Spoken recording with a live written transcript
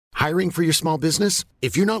Hiring for your small business?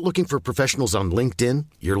 If you're not looking for professionals on LinkedIn,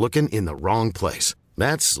 you're looking in the wrong place.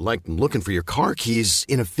 That's like looking for your car keys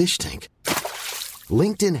in a fish tank.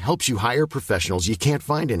 LinkedIn helps you hire professionals you can't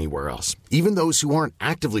find anywhere else, even those who aren't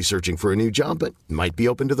actively searching for a new job but might be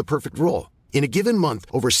open to the perfect role. In a given month,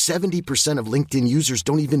 over 70% of LinkedIn users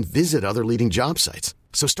don't even visit other leading job sites.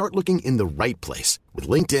 So start looking in the right place. With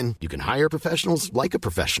LinkedIn, you can hire professionals like a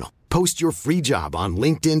professional. Post your free job on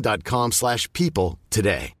linkedin.com/people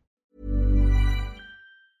today.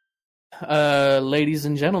 Ladies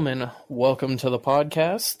and gentlemen, welcome to the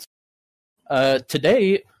podcast.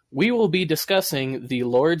 Today, we will be discussing the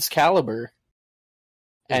Lord's Caliber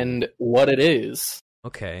and what it is.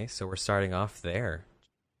 Okay, so we're starting off there.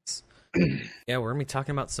 Yeah, we're going to be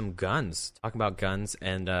talking about some guns. Talking about guns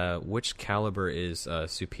and which caliber is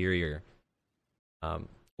superior.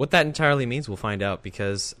 What that entirely means, we'll find out,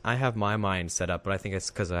 because I have my mind set up, but I think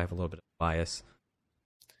it's because I have a little bit of bias.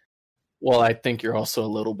 Well, I think you're also a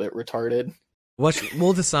little bit retarded.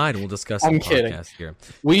 We'll decide. We'll discuss I'm the kidding. podcast here.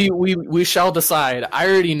 We shall decide. I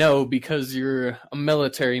already know, because you're a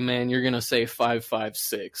military man, you're going to say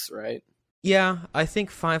 5.56, right? Yeah, I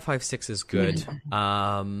think 5.56 is good.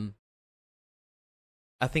 I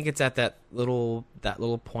think it's at that little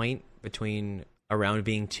point between around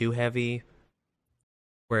being too heavy,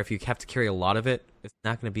 where if you have to carry a lot of it, it's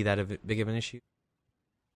not going to be that big of an issue.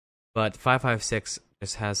 But 5.56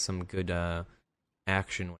 just has some good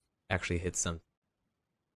action when it actually hits something.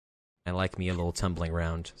 I like me a little tumbling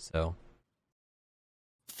around. So,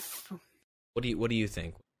 what do you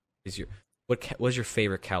think? What was your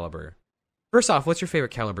favorite caliber? First off, what's your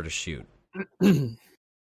favorite caliber to shoot?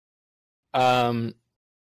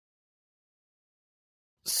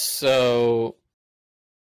 So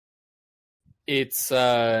it's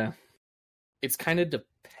kind of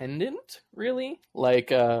dependent, really.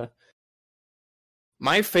 Like,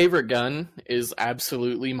 my favorite gun is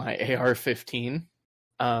absolutely my AR-15.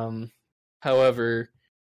 However,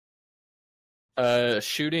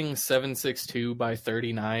 shooting 7.62 by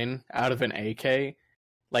 39 out of an AK,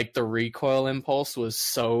 like, the recoil impulse was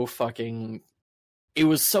so it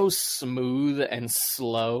was so smooth and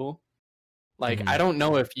slow. Like, I don't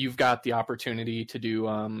know if you've got the opportunity to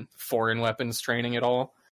do foreign weapons training at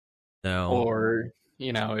all. No. Or,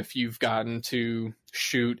 if you've gotten to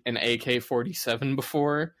shoot an AK-47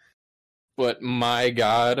 before. But my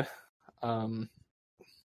God.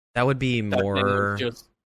 That would be more...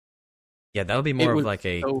 Yeah, that would be more of like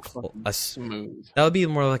so smooth. That would be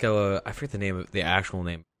more like I forget the actual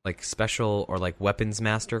name, like special or like weapons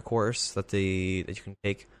master course that you can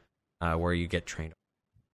take, where you get trained on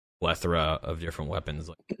a plethora of different weapons,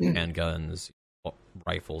 like handguns,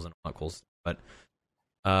 rifles, and all that cool stuff. But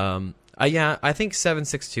I think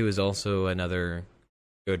 7.62 is also another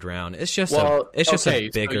good round. It's just a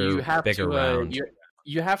bigger round.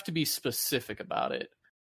 You have to be specific about it.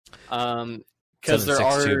 Because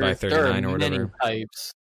there by 39 or whatever.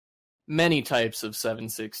 Many types of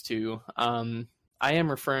 7.62. I am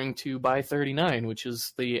referring to by 39, which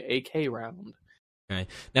is the AK round. Okay.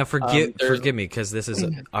 Now forgive me, because this is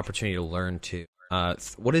an opportunity to learn too.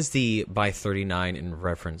 What is the by 39 in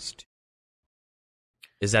reference to?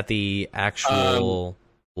 Is that the actual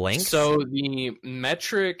length? So the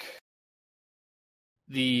metric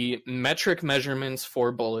measurements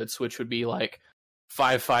for bullets, which would be like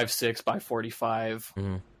 5.56 by 45,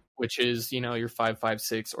 which is, your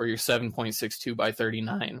 5.56, or your 7.62 by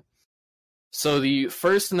 39. So the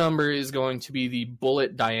first number is going to be the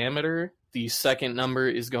bullet diameter. The second number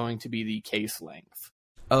is going to be the case length.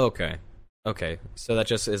 Oh, okay. So that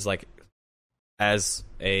just is like as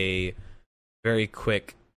a very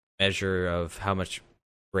quick measure of how much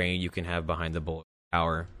brain you can have behind the bullet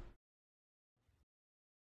power.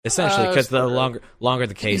 Essentially, because the longer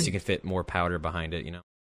the case, you can fit more powder behind it,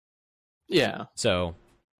 Yeah. So,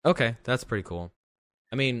 okay, that's pretty cool.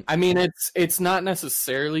 I mean, it's not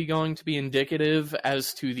necessarily going to be indicative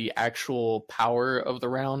as to the actual power of the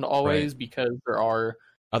round always, right, because there are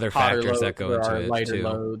other factors that go into it lighter too.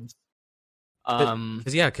 Loads.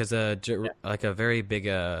 Because like a very big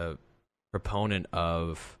proponent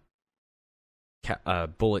of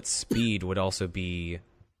bullet speed would also be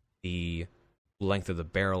the length of the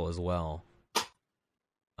barrel as well.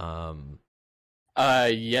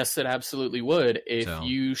 Yes, it absolutely would. If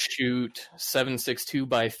you shoot 7.62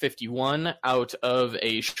 by 51 out of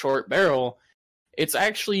a short barrel, it's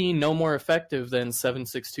actually no more effective than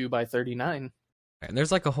 7.62 by 39. And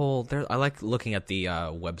there's like I like looking at the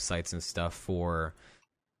websites and stuff for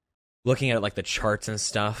looking at like the charts and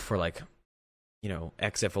stuff for like,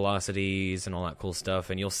 exit velocities and all that cool stuff,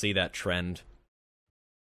 and you'll see that trend.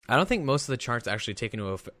 I don't think most of the charts actually take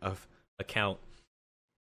into account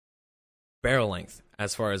barrel length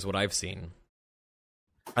as far as what I've seen.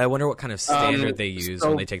 I wonder what kind of standard they use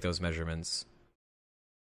when they take those measurements.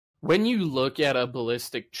 When you look at a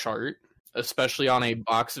ballistic chart, especially on a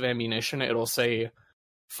box of ammunition, it'll say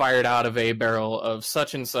fired out of a barrel of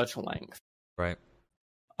such and such length. Right.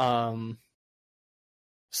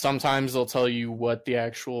 Sometimes they'll tell you what the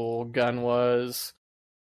actual gun was.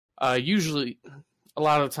 Usually, a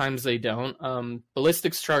lot of times they don't.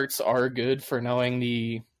 Ballistics charts are good for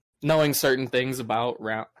knowing certain things about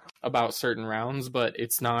certain rounds, but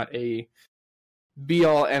it's not a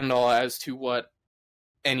be-all, end-all as to what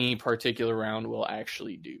any particular round will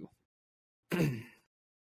actually do.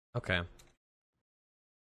 Okay.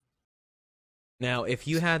 Now, if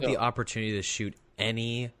you had the opportunity to shoot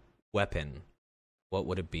any weapon, what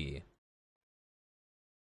would it be?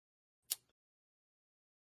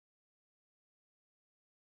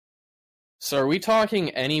 So are we talking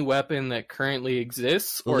any weapon that currently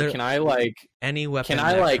exists, or can I any weapon? Can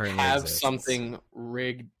I have exists. Something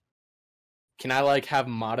rigged? Can I have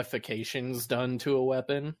modifications done to a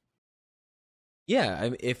weapon? Yeah,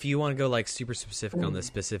 if you want to go super specific on the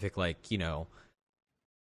specific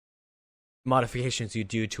modifications you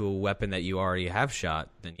do to a weapon that you already have shot,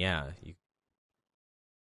 then yeah,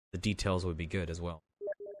 the details would be good as well.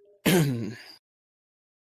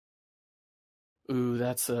 Ooh,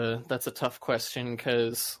 that's a tough question,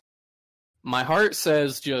 because my heart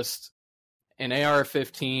says just an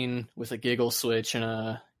AR-15 with a giggle switch and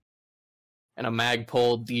a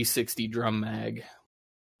Magpul D60 drum mag,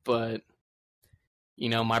 but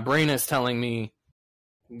my brain is telling me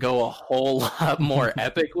go a whole lot more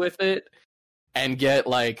epic with it and get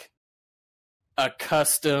a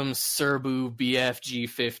custom Serbu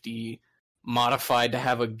BFG-50 modified to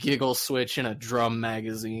have a giggle switch and a drum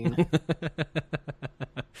magazine.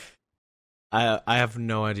 I have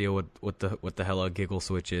no idea what the hell a giggle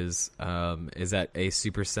switch is. Is that a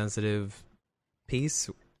super sensitive piece?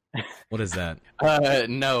 What is that?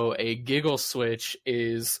 No, a giggle switch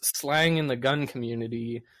is slang in the gun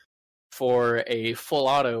community for a full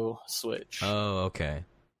auto switch. Oh, okay.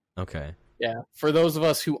 Yeah, for those of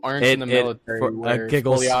us who aren't in the military, where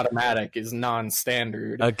fully automatic is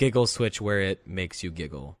non-standard. A giggle switch where it makes you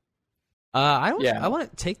giggle. I want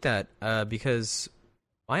to take that because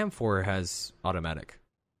my M4 has automatic,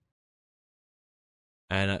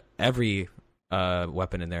 and every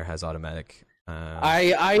weapon in there has automatic.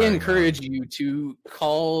 I encourage you to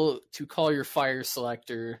call your fire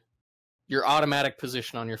selector, your automatic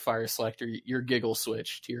position on your fire selector, your giggle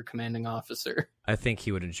switch to your commanding officer. I think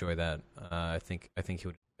he would enjoy that. I think he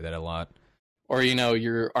would enjoy that a lot. Or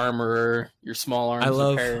your armorer, your small arms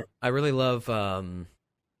repair. I really love. I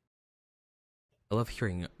love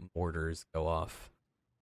hearing mortars go off.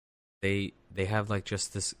 They have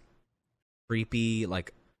just this creepy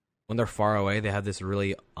when they're far away. They have this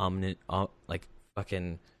really ominous,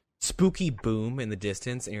 fucking spooky boom in the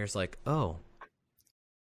distance, and you're just like, oh.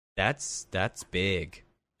 That's big.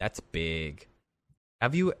 That's big.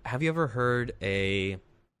 Have you ever heard a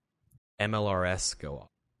MLRS go off?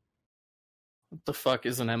 What the fuck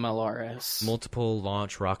is an MLRS? Multiple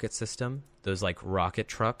launch rocket system. Those rocket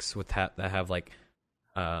trucks with that have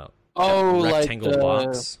rectangle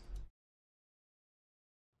blocks.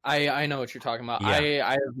 I know what you're talking about. Yeah.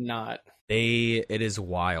 I have not. It is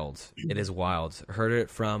wild. It is wild. Heard it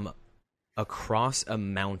from across a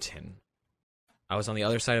mountain. I was on the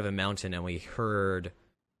other side of a mountain and we heard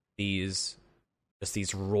these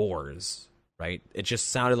roars, right? It just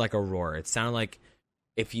sounded like a roar. It sounded like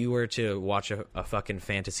if you were to watch a fucking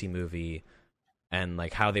fantasy movie and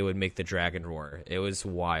how they would make the dragon roar. It was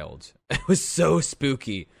wild. It was so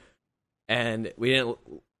spooky. And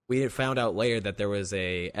we found out later that there was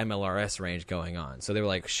a MLRS range going on. So they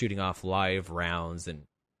were shooting off live rounds and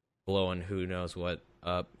blowing who knows what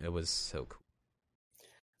up. It was so cool.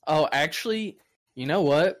 Oh, actually, you know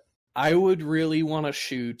what? I would really want to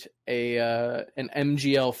shoot an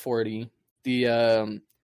MGL-40,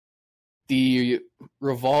 the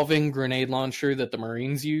revolving grenade launcher that the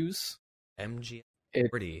Marines use.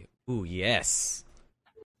 MGL-40. Ooh, yes.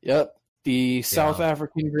 Yep. The South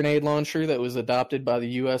African grenade launcher that was adopted by the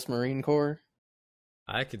U.S. Marine Corps.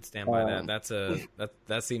 I could stand by that.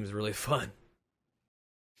 That seems really fun.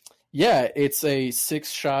 Yeah, it's a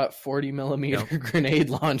 6-shot 40mm grenade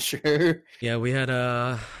launcher. Yeah, we had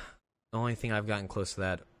the only thing I've gotten close to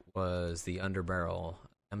that was the underbarrel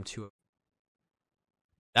M2.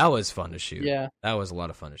 That was fun to shoot. Yeah, that was a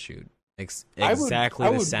lot of fun to shoot. Exactly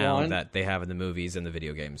the sound that they have in the movies and the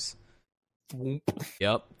video games.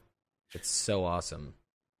 Yep, it's so awesome.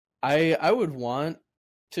 I would want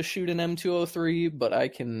to shoot an M203, but I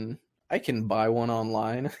can buy one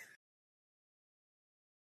online.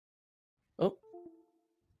 Oh.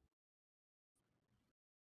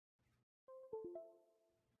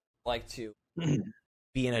 Like to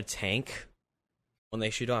be in a tank when they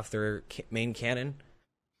shoot off their main cannon.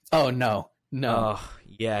 Oh no. Oh,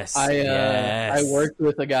 yes. I worked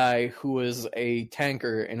with a guy who was a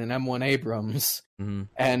tanker in an M1 Abrams,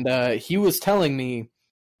 and he was telling me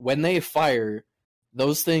when they fire,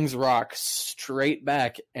 those things rock straight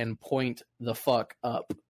back and point the fuck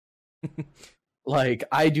up. Like,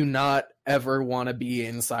 I do not ever want to be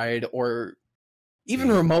inside or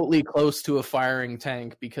even remotely close to a firing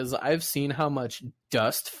tank, because I've seen how much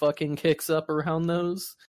dust fucking kicks up around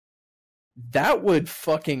those. That would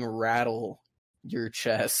fucking rattle your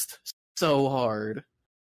chest so hard.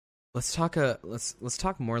 Let's talk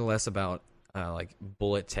more or less about like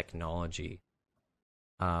bullet technology.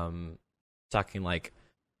 Talking like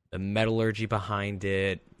the metallurgy behind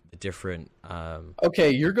it, the different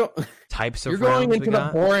okay, types of you're going rounds into the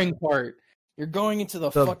boring part. You're going into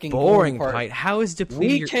the fucking boring part. How is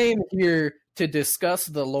depleted? We came here to discuss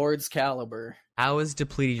the Lord's caliber. How is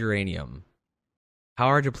depleted uranium? How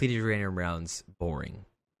are depleted uranium rounds boring?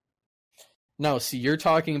 No, see, you're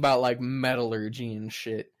talking about like metallurgy and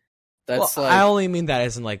shit. That's well, like I only mean that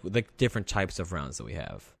as in like the different types of rounds that we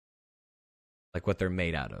have, like what they're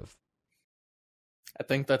made out of. I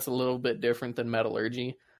think that's a little bit different than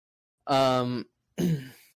metallurgy. Because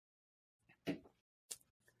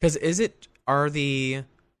are they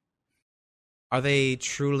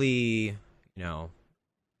truly, how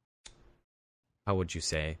would you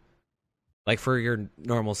say, like for your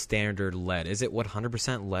normal standard lead, is it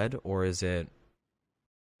 100% lead or is it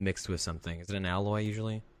mixed with something? Is it an alloy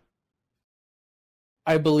usually?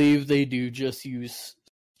 I believe they do just use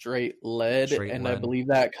straight lead, I believe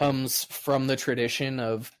that comes from the tradition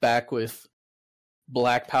of back with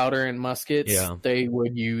black powder and muskets. Yeah. They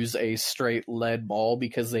would use a straight lead ball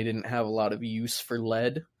because they didn't have a lot of use for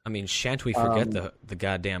lead. I mean, shan't we forget the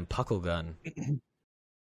goddamn puckle gun?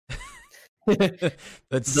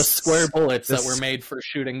 The square bullets that were made for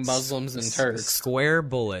shooting Muslims and Turks. Square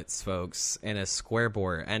bullets, folks, and a square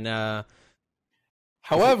bore. And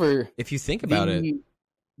however, if you think about it,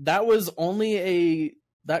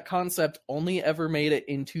 that concept only ever made it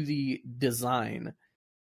into the design.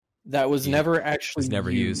 That was never actually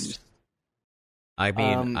used. I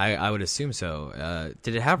mean, I would assume so.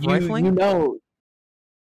 Did it have rifling?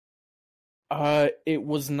 It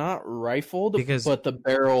was not rifled, but the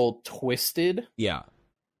barrel twisted. Yeah.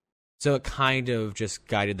 So it kind of just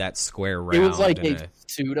guided that square round. It was like a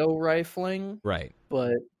pseudo rifling, right?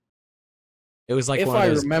 But it was like if I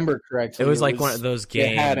remember correctly, it was like one of those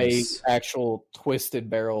games. It had a actual twisted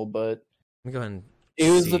barrel, but let me go ahead and it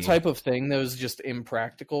was the type of thing that was just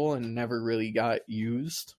impractical and never really got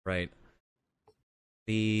used. Right.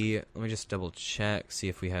 Let me just double check, see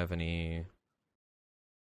if we have any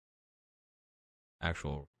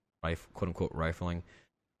actual quote unquote rifling.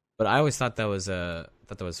 But I always thought that was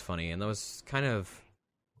funny, and that was kind of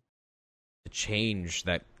the change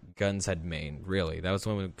that guns had made. Really, that was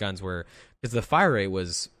when guns were, because the fire rate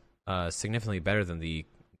was significantly better than the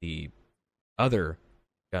other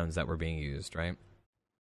guns that were being used, right?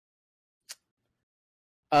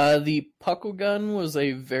 The puckle gun was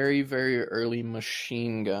a very, very early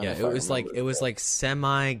machine gun. Yeah, it was like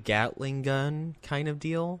semi Gatling gun kind of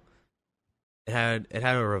deal. It had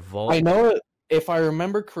a revolver. I know it, if I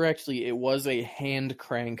remember correctly, it was a hand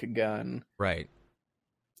crank gun. Right.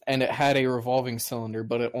 And it had a revolving cylinder,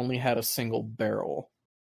 but it only had a single barrel,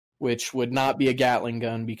 which would not be a Gatling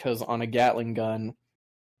gun, because on a Gatling gun,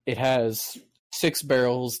 it has 6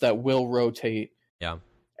 barrels that will rotate. Yeah.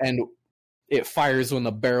 And it fires when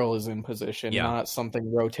the barrel is in position, not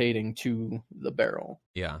something rotating to the barrel.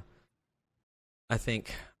 Yeah. I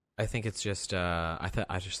think it's just I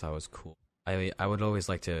just thought it was cool. I would always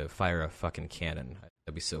like to fire a fucking cannon.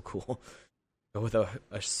 That'd be so cool. Go with a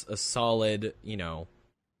solid,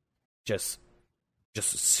 just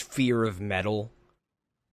sphere of metal,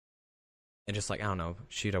 and just like, I don't know,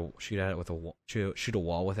 shoot at it with shoot a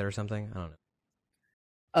wall with it or something. I don't know.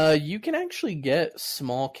 You can actually get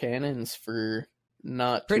small cannons for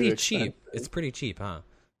not pretty too cheap. It's pretty cheap, huh?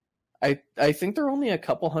 I think they're only a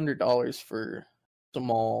couple $100s for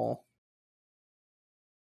small.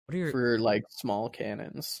 For like small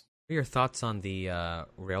cannons. What are your thoughts on the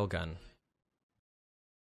railgun?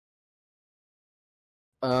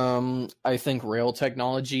 I think rail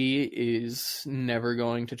technology is never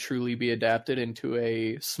going to truly be adapted into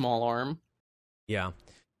a small arm. Yeah.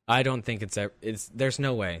 I don't think there's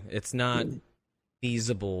no way. It's not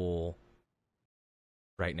feasible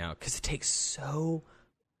right now because it takes so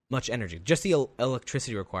much energy. Just the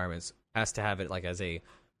electricity requirements has to have it like as a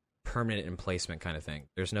permanent emplacement kind of thing.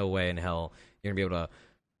 There's no way in hell you're gonna be able to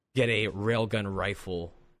get a railgun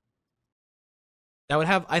rifle that would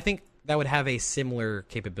have. I think that would have a similar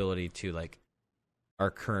capability to like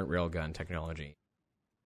our current railgun technology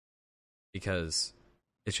because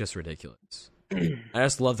it's just ridiculous. I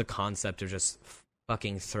just love the concept of just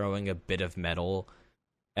fucking throwing a bit of metal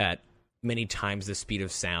at many times the speed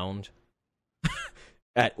of sound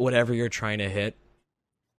at whatever you're trying to hit.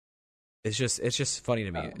 It's just funny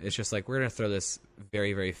to me. It's just like we're gonna throw this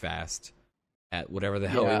very, very fast at whatever the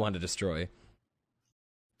hell we want to destroy.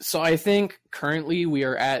 So I think currently we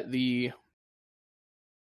are at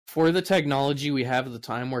for the technology we have at the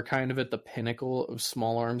time, we're kind of at the pinnacle of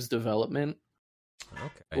small arms development.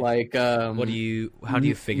 Okay. Like, how do you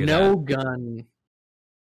figure that?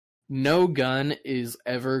 No gun is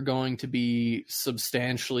ever going to be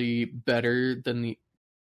substantially better than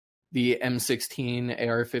the M16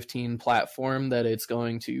 AR-15 platform that it's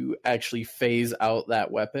going to actually phase out that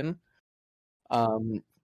weapon.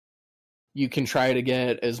 You can try to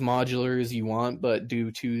get as modular as you want, but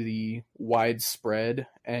due to the widespread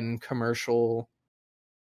and the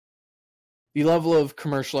level of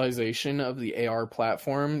commercialization of the AR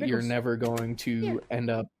platform, you're never going to end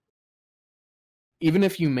up, even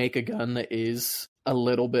if you make a gun that is a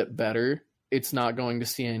little bit better, it's not going to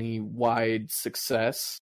see any wide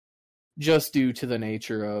success just due to the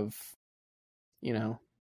nature of, the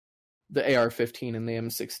AR-15 and the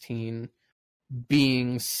M16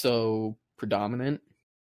 being so predominant.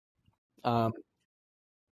 Go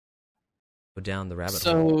down the rabbit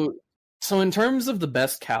hole. So in terms of the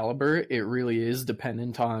best caliber, it really is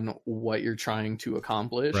dependent on what you're trying to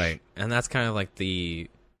accomplish. Right. And that's kind of like the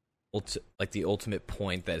ultimate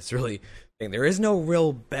point that it's really saying there is no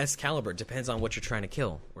real best caliber. It depends on what you're trying to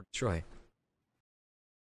kill or destroy.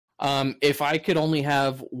 If I could only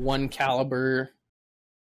have one caliber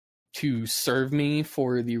to serve me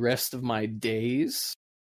for the rest of my days,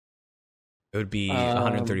 it would be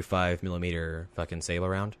 135 millimeter fucking saber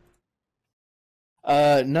round.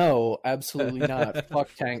 No, absolutely not.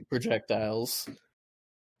 Fuck tank projectiles.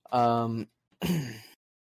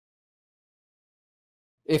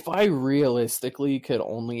 If I realistically could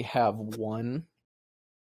only have one,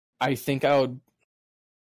 I think I would.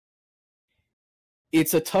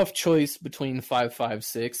 It's a tough choice between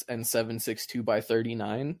 5.56 and 7.62 by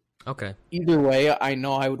 39. Okay. Either way, I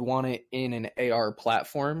know I would want it in an AR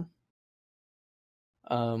platform.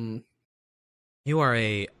 You are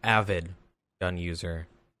a avid gun user.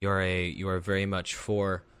 You are very much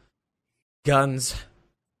for guns.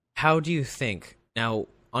 How do you think now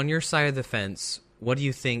on your side of the fence? What do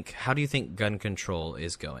you think? How do you think gun control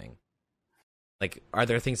is going? Like, are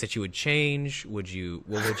there things that you would change? What would you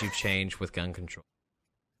change with gun control?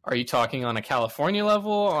 Are you talking on a California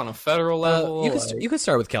level, on a federal level? You could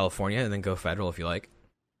start with California and then go federal if you like.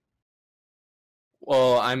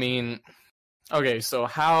 Well, I mean, okay, so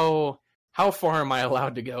how far am I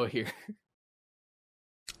allowed to go here?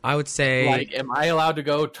 I would say, like, am I allowed to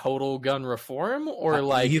go total gun reform, or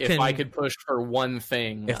like if I could push for one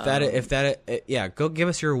thing? Go give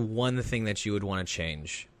us your one thing that you would want to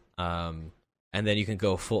change, and then you can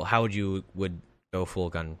go full. How would go full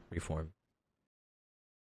gun reform?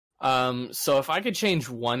 So if I could change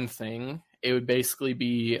one thing, it would basically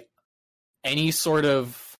be any sort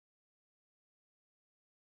of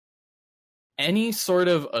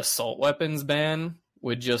assault weapons ban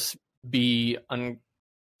would just be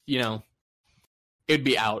it'd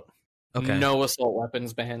be out. Okay. No assault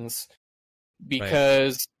weapons bans.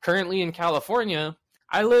 Because currently in California,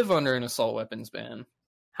 I live under an assault weapons ban.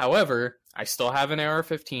 However, I still have an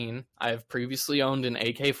AR-15. I have previously owned an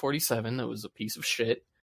AK-47 that was a piece of shit.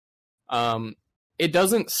 It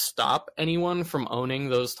doesn't stop anyone from owning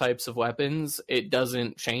those types of weapons. It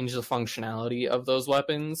doesn't change the functionality of those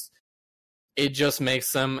weapons. It just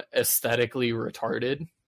makes them aesthetically retarded.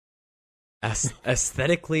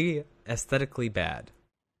 Aesthetically bad.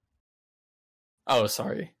 Oh,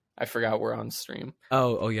 sorry. I forgot we're on stream.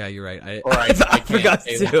 Oh yeah, you're right. I forgot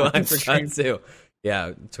too.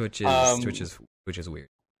 Yeah, Twitch is weird.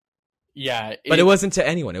 Yeah, but it wasn't to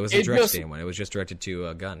anyone. It wasn't directed to anyone. It was just directed to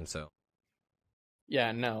a gun. So.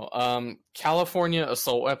 Yeah, no. California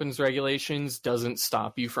assault weapons regulations doesn't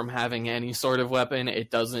stop you from having any sort of weapon.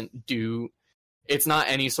 It's not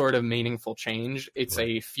any sort of meaningful change. It's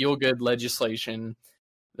a feel-good legislation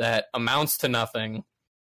that amounts to nothing,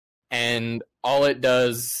 and all it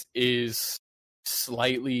does is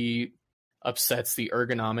slightly upsets the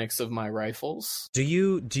ergonomics of my rifles. Do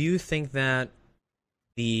you think that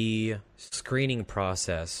the screening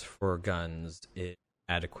process for guns is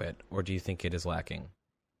adequate, or do you think it is lacking?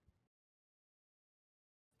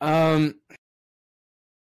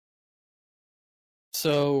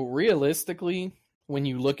 So realistically, when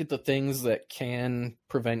you look at the things that can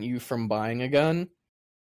prevent you from buying a gun,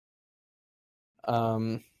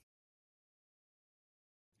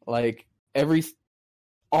 like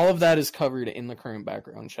all of that is covered in the current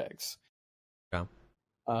background checks. Yeah.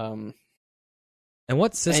 And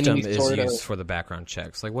what system is sort used of- for the background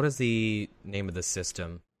checks? Like, what is the name of the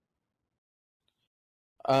system?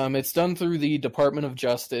 It's done through the Department of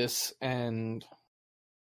Justice and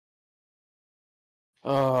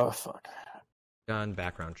fuck. Gun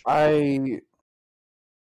background check. I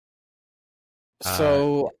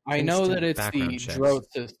know that instant it's background the checks.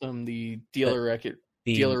 DROT system, the dealer record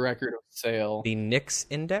of sale. The NICS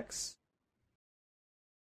index,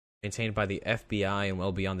 maintained by the FBI and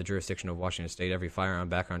well beyond the jurisdiction of Washington State. Every firearm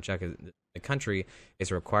background check in the country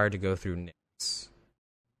is required to go through NICS.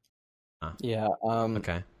 Yeah.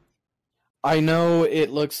 Okay. I know it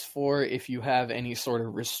looks for if you have any sort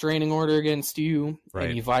of restraining order against you, Right.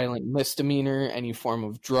 any violent misdemeanor, any form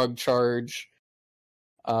of drug charge.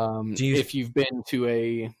 If you've been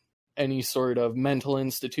to any sort of mental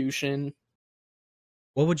institution.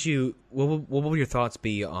 What would your thoughts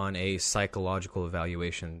be on a psychological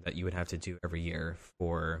evaluation that you would have to do every year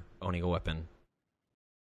for owning a weapon?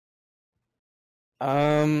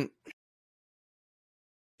 Um,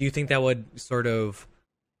 Do you think that would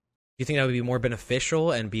be more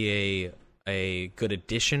beneficial and be a good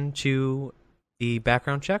addition to the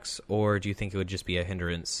background checks, or do you think it would just be a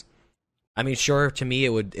hindrance? I mean, sure, to me it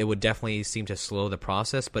would definitely seem to slow the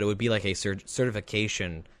process, but it would be like a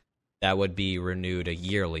certification that would be renewed a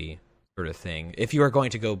yearly sort of thing if you are going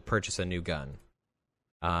to go purchase a new gun.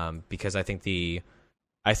 Because I think the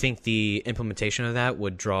implementation of that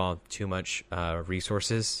would draw too much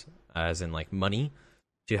resources, as in like money,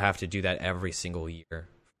 to have to do that every single year.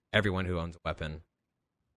 Everyone who owns a weapon.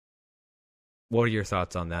 What are your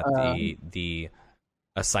thoughts on that?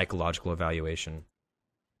 A psychological evaluation.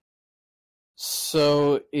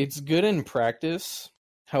 So it's good in practice.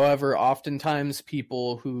 However, oftentimes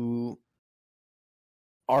people who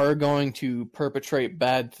are going to perpetrate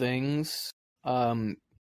bad things,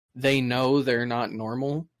 they know they're not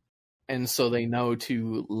normal, and so they know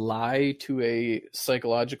to lie to a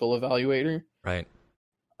psychological evaluator. Right.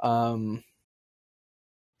 And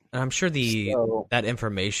I'm sure that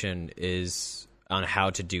information is on how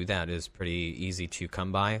to do that is pretty easy to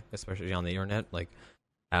come by, especially on the internet. Like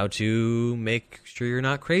how to make sure you're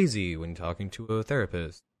not crazy when talking to a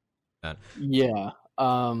therapist. Yeah.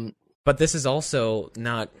 But this is also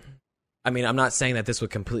not. I mean, I'm not saying that this would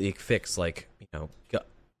completely fix, like, you know,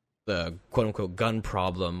 the quote unquote gun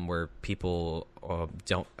problem where people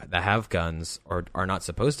that have guns or are not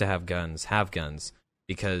supposed to have guns.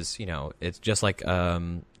 Because, you know, it's just like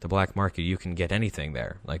the black market. You can get anything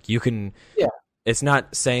there. Like, you can... Yeah. It's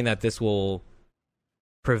not saying that this will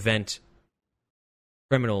prevent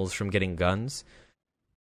criminals from getting guns,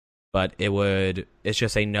 but it's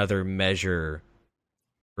just another measure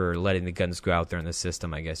for letting the guns go out there in the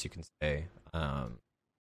system, I guess you can say.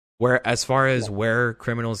 As far as where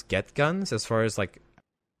criminals get guns, as far as, like...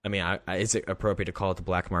 I mean, is it appropriate to call it the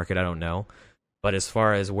black market? I don't know. But as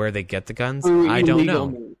far as where they get the guns, I don't know.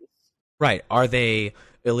 Means. Right. Are they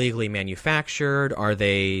illegally manufactured? Are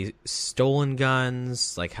they stolen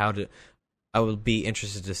guns? Like, I would be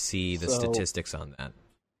interested to see the statistics on that.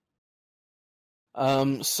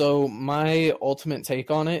 So my ultimate take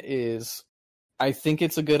on it is I think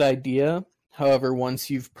it's a good idea. However, once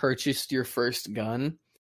you've purchased your first gun,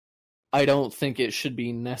 I don't think it should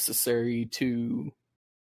be necessary to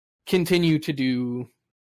continue to do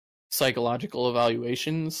psychological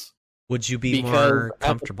evaluations. Would you be more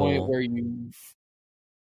comfortable?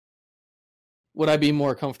 Would I be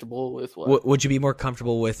more comfortable with what? Would you be more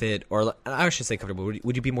comfortable with it, or I should say comfortable?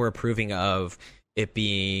 Would you be more approving of it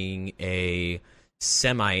being a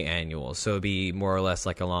semi-annual, so it'd be more or less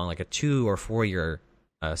like along like a 2 or 4 year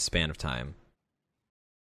span of time,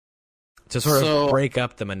 to sort of break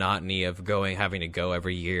up the monotony of having to go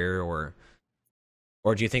every year, or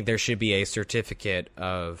do you think there should be a certificate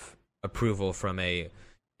of approval from a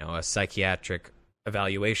psychiatric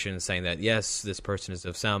evaluation saying that yes, this person is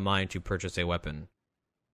of sound mind to purchase a weapon,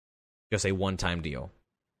 just a one-time deal?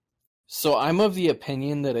 So I'm of the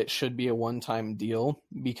opinion that it should be a one-time deal,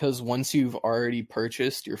 because once you've already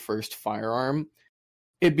purchased your first firearm,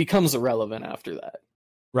 it becomes irrelevant after that.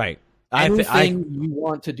 Right. anything you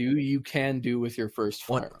want to do, you can do with your first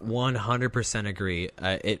firearm. 100% agree.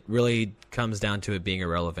 It really comes down to it being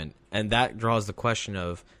irrelevant. And that draws the question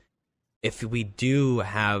of, if we do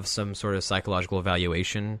have some sort of psychological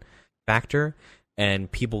evaluation factor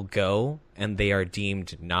and people go and they are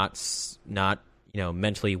deemed not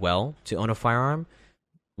mentally well to own a firearm,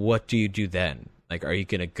 what do you do then? Like, are you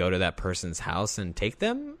going to go to that person's house and take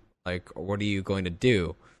them? Like, or what are you going to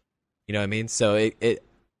do? You know what I mean? So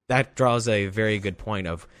that draws a very good point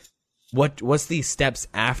of what's the steps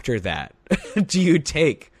after that do you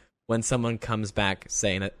take when someone comes back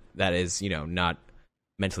saying that is, not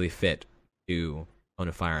mentally fit to own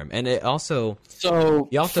a firearm. And it also... So,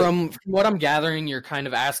 from what I'm gathering, you're kind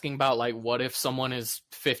of asking about, like, what if someone is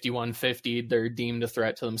 5150, they're deemed a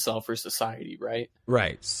threat to themselves or society, right?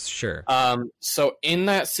 Right, sure. So, in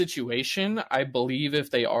that situation, I believe if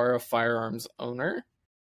they are a firearms owner,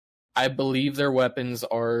 I believe their weapons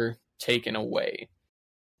are taken away.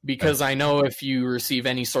 Because I know if you receive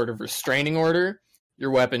any sort of restraining order, your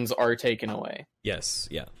weapons are taken away. Yes,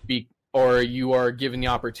 yeah. Or you are given the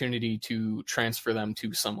opportunity to transfer them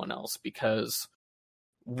to someone else. Because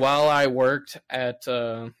while I worked at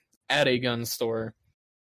a gun store,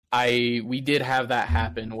 we did have that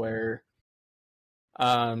happen where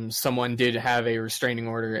someone did have a restraining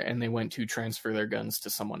order and they went to transfer their guns to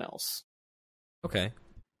someone else. Okay.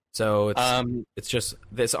 So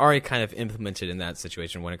it's already kind of implemented in that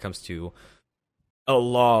situation when it comes to a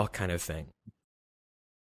law kind of thing.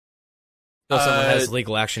 So someone has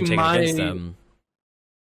legal action taken against them.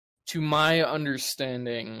 To my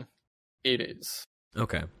understanding, it is.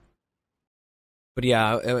 Okay. But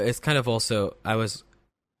yeah, it's kind of also,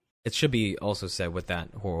 it should be also said with that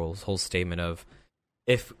whole statement of,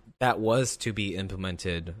 if that was to be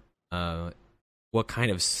implemented, what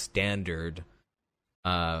kind of standard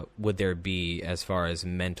would there be as far as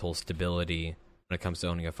mental stability when it comes to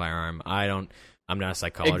owning a firearm? I'm not a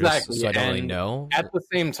psychologist, exactly. So I don't really know. At the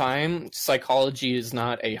same time, psychology is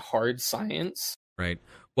not a hard science. Right.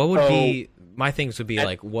 What would be, my things would be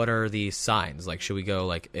like, what are the signs? Like, should we go,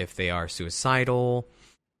 like, if they are suicidal,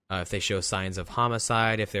 if they show signs of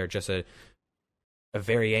homicide, if they're just a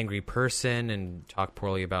very angry person and talk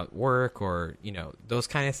poorly about work, or, those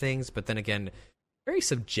kind of things. But then again, very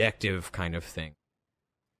subjective kind of thing.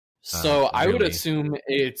 So I would assume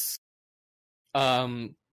it's,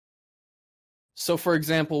 so for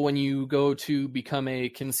example, when you go to become a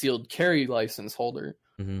concealed carry license holder,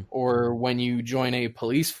 or when you join a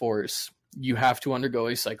police force, you have to undergo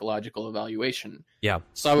a psychological evaluation. Yeah.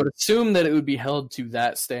 So I would assume that it would be held to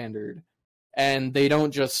that standard, and they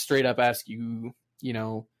don't just straight up ask you,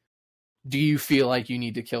 do you feel like you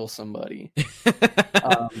need to kill somebody?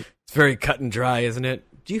 It's very cut and dry, isn't it?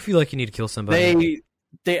 Do you feel like you need to kill somebody?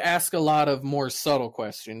 They ask a lot of more subtle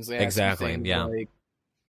questions. Exactly, yeah.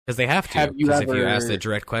 Because they have to. Because if you ask a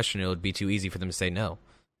direct question, it would be too easy for them to say no.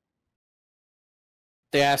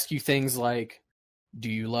 They ask you things like,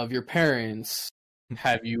 do you love your parents?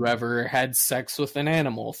 Have you ever had sex with an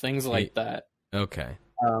animal? Things like that. Okay.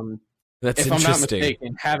 That's if I'm not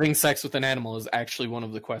mistaken, having sex with an animal is actually one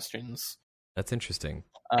of the questions. That's interesting.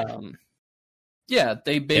 Yeah,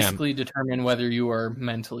 they basically determine whether you are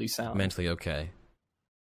mentally sound. Mentally okay.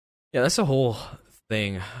 Yeah, that's a whole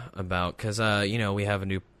thing about, because we have a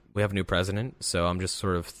new president, so I'm just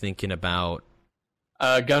sort of thinking about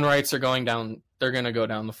gun rights are going down. They're gonna go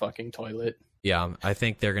down the fucking toilet. Yeah, I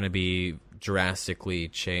think they're gonna be drastically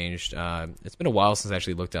changed. It's been a while since I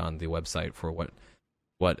actually looked on the website for what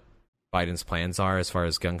Biden's plans are as far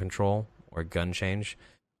as gun control or gun change,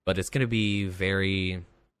 but it's gonna be a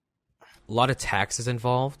lot of taxes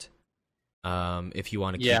involved. If you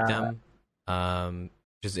want to keep them,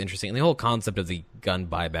 which is interesting. And the whole concept of the gun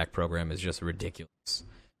buyback program is just ridiculous.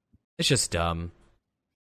 It's just dumb.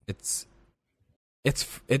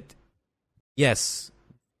 Yes,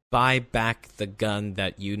 buy back the gun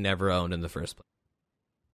that you never owned in the first place.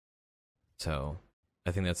 So,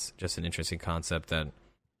 I think that's just an interesting concept that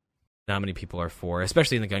not many people are for,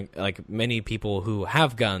 especially in the gun. Like, many people who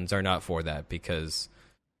have guns are not for that because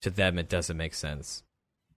to them it doesn't make sense.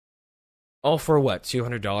 All for what?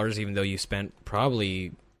 $200, even though you spent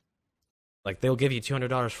probably, like, they'll give you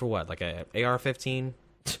 $200 for what? Like a AR-15?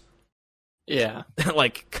 Yeah.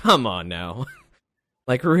 Like, come on now.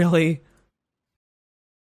 Like, really?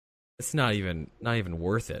 It's not even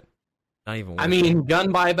worth it. Not even worth it.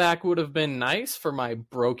 Gun buyback would have been nice for my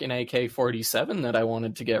broken AK-47 that I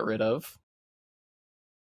wanted to get rid of.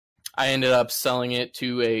 I ended up selling it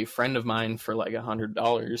to a friend of mine for like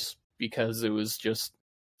 $100 because it was just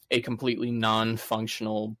a completely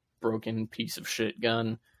non-functional, broken piece of shit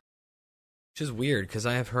gun. Which is weird, because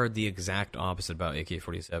I have heard the exact opposite about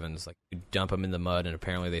AK-47s. Like, you dump them in the mud, and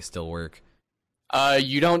apparently they still work.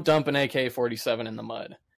 You don't dump an AK-47 in the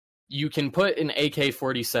mud. You can put an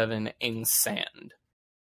AK-47 in sand.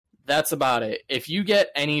 That's about it. If you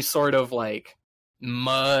get any sort of, like,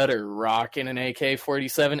 mud or rock in an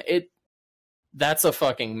AK-47, that's a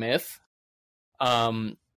fucking myth.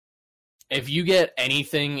 If you get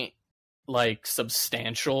anything like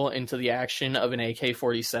substantial into the action of an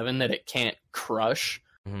AK-47 that it can't crush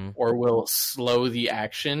or will slow the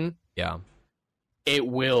action, it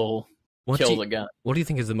will kill the gun. What do you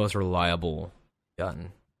think is the most reliable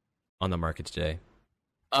gun on the market today?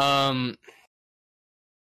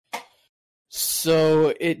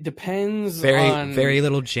 So it depends on very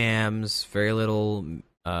little jams, very little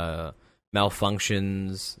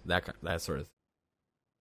malfunctions, that sort of thing.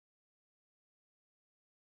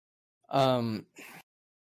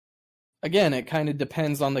 Again, it kind of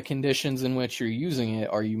depends on the conditions in which you're using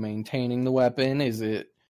it. Are you maintaining the weapon? Is it,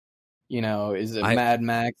 Mad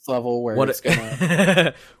Max level where it's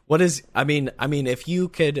gonna? I mean, if you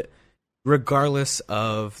could, regardless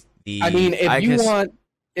of the, if you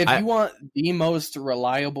want the most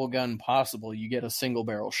reliable gun possible, you get a single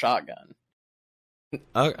barrel shotgun.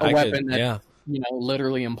 A weapon that's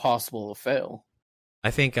literally impossible to fail.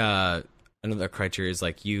 I think another criteria is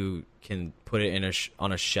like you can put it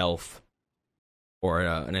on a shelf or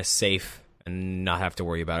in a safe and not have to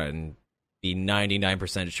worry about it, and be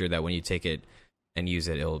 99% sure that when you take it and use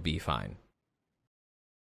it, it'll be fine.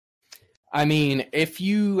 I mean, if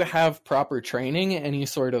you have proper training, any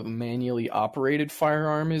sort of manually operated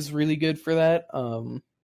firearm is really good for that.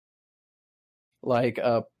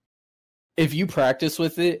 If you practice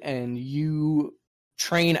with it and you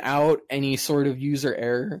train out any sort of user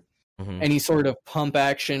error, any sort of pump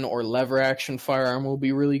action or lever action firearm will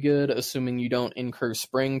be really good, assuming you don't incur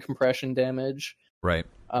spring compression damage. Right.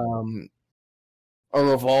 A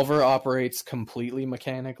revolver operates completely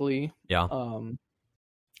mechanically. Yeah.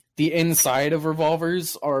 The inside of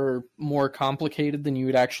revolvers are more complicated than you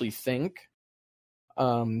would actually think.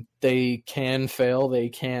 They can fail, they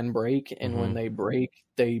can break, and when they break,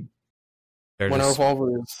 when a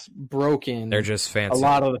revolver is broken, they're just fancy. A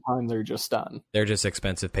lot of the time, they're just done. They're just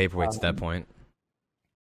expensive paperweights at that point.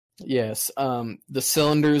 Yes. The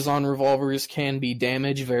cylinders on revolvers can be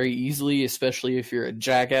damaged very easily, especially if you're a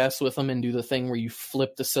jackass with them and do the thing where you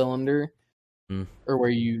flip the cylinder, or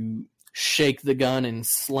where you shake the gun and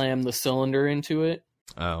slam the cylinder into it.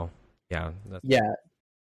 Oh, yeah.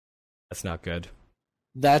 That's not good.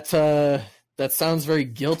 That sounds very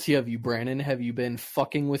guilty of you, Brandon. Have you been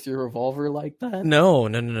fucking with your revolver like that? No.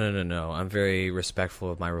 I'm very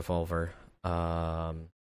respectful of my revolver. I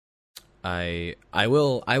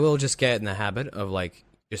will just get in the habit of like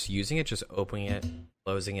just using it, just opening it,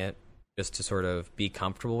 closing it, just to sort of be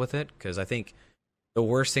comfortable with it. Because I think the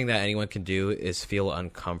worst thing that anyone can do is feel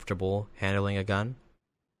uncomfortable handling a gun.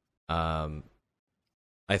 I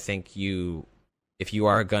think if you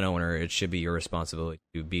are a gun owner, it should be your responsibility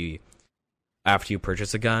to be, after you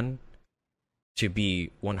purchase a gun, to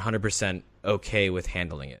be 100% okay with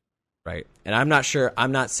handling it, right? And I'm not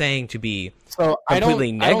saying to be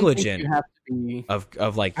completely negligent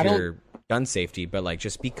of like your gun safety, but like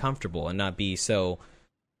just be comfortable and not be so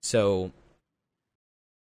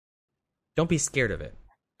don't be scared of it,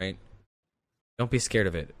 right? Don't be scared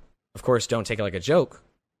of it. Of course, don't take it like a joke,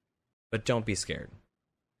 but don't be scared.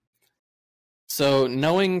 So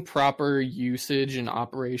knowing proper usage and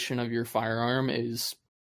operation of your firearm is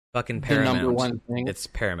fucking paramount. The number one thing. It's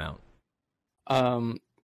paramount.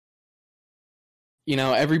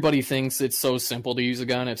 Everybody thinks it's so simple to use a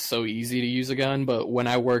gun, it's so easy to use a gun, but when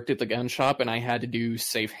I worked at the gun shop and I had to do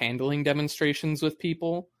safe handling demonstrations with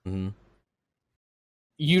people,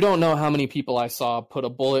 you don't know how many people I saw put a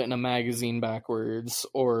bullet in a magazine backwards,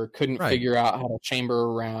 or couldn't figure out how to chamber a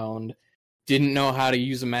round, didn't know how to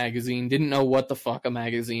use a magazine, didn't know what the fuck a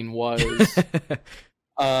magazine was,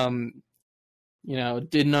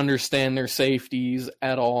 didn't understand their safeties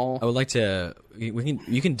at all. I would like to,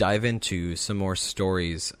 you can dive into some more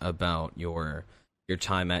stories about your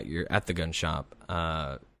time at the gun shop,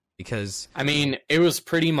 because I mean, it was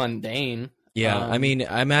pretty mundane. Yeah, I mean,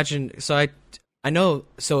 I imagine, I know,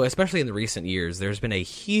 so especially in the recent years, there's been a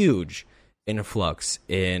huge influx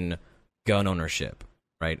in gun ownership,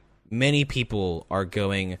 right? Many people are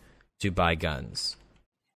going to buy guns.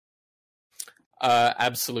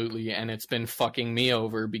 Absolutely, and it's been fucking me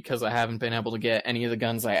over because I haven't been able to get any of the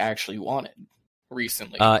guns I actually wanted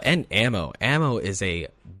recently. And ammo. Ammo is a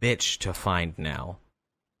bitch to find now.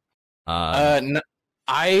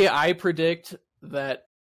 I predict that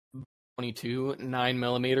 2022,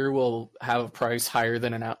 9mm will have a price higher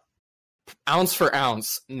than an ounce for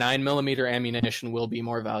ounce. 9mm ammunition will be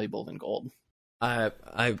more valuable than gold. I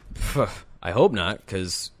hope not,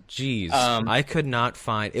 because geez, I could not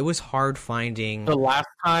find. It was hard finding. The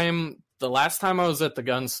last time I was at the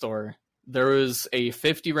gun store, there was a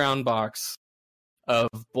 50-round box of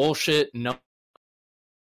bullshit. No,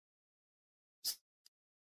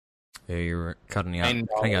 yeah, you were cutting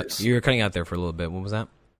out. You were cutting out there for a little bit. What was that?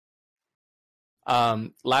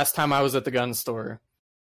 Last time I was at the gun store,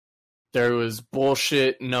 there was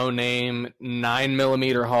bullshit, no name,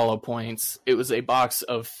 9mm hollow points. It was a box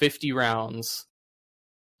of 50 rounds.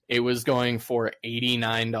 It was going for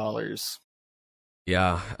 $89.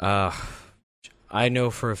 Yeah, I know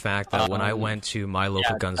for a fact that when I went to my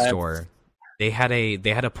local gun store, they had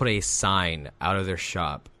to put a sign out of their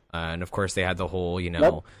shop, and of course they had the whole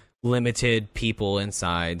limited people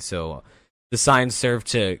inside. So the sign served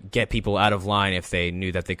to get people out of line if they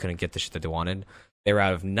knew that they couldn't get the shit that they wanted. They were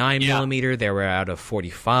out of 9mm. They were out of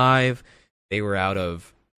 45. They were out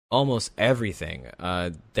of almost everything.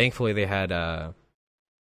 Thankfully, they had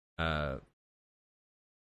what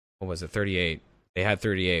was it? 38. They had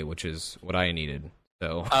 38, which is what I needed.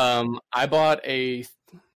 So I bought a.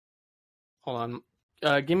 Hold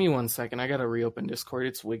on. Give me 1 second. I gotta reopen Discord.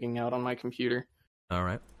 It's wigging out on my computer. All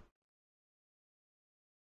right.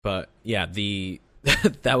 But yeah,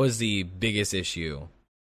 that was the biggest issue for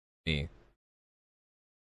me.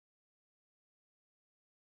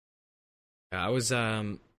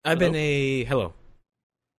 I've been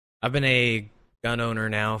a gun owner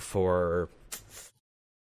now for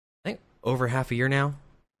I think over half a year now.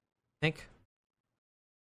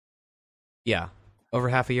 Yeah, over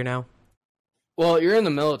half a year now. Well, you're in the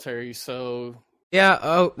military, so yeah.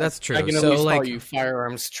 Oh, that's true. I can at least call you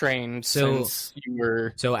firearms trained since you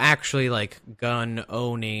were. So actually, like gun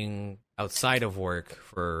owning outside of work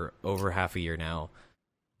for over half a year now.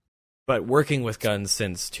 But working with guns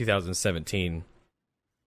since 2017,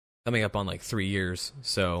 coming up on like 3 years.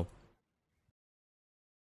 So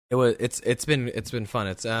it's been fun.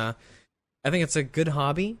 It's I think it's a good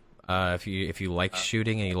hobby. If you like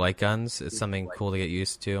shooting and you like guns, it's something cool to get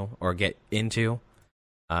used to or get into.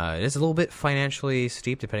 It is a little bit financially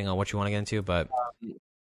steep depending on what you want to get into, but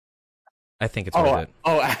I think it's worth it.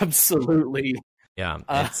 Oh, absolutely. Yeah.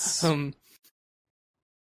 It's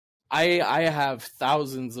I have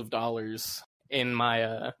thousands of dollars in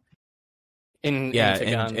my into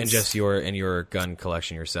guns. and just your gun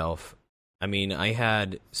collection yourself. I mean, I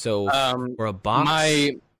had for a box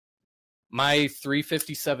my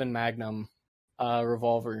 .357 Magnum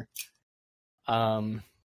revolver.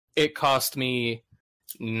 It cost me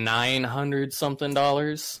 $900 something.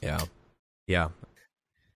 Yeah.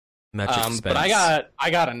 Much expense. But I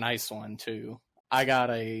got a nice one too. I got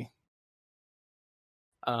a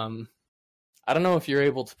I don't know if you're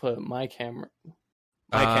able to put my camera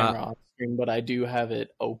on screen, but I do have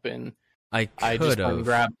it open. I just went and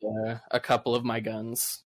grabbed a couple of my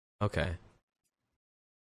guns. Okay.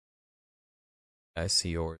 I see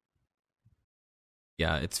yours.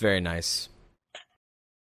 Yeah, it's very nice.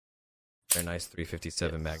 Very nice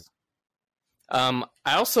 357 mag. I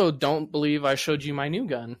also don't believe I showed you my new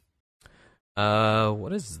gun.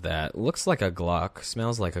 What is that? Looks like a Glock.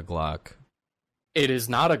 Smells like a Glock. It is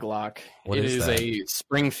not a Glock. It is a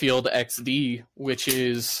Springfield XD, which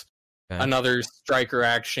is another striker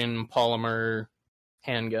action polymer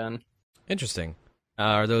handgun. Interesting.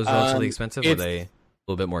 Are those relatively expensive, or are they a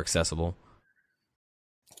little bit more accessible?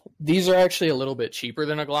 These are actually a little bit cheaper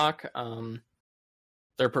than a Glock.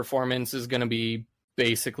 Their performance is going to be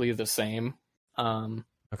basically the same.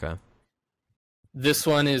 Okay. This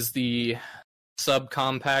one is the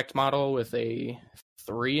subcompact model with a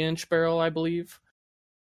 3-inch barrel, I believe.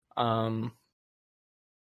 How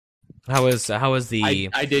is the?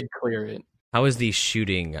 I did clear it. How is the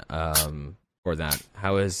shooting for that?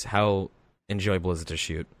 How enjoyable is it to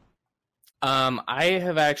shoot? I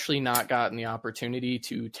have actually not gotten the opportunity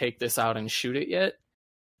to take this out and shoot it yet.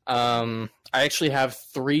 I actually have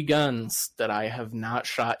 3 guns that I have not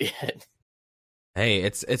shot yet. Hey,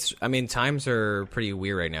 it's. I mean, times are pretty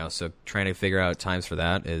weird right now, so trying to figure out times for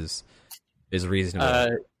that is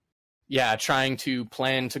reasonable. Yeah, trying to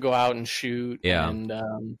plan to go out and shoot. Yeah. And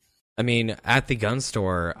I mean, at the gun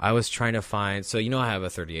store, I was trying to find. So I have a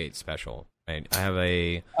 38 special. Right? I have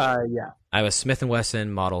a. Yeah. I have a Smith &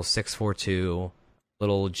 Wesson model 642,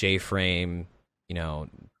 little J frame,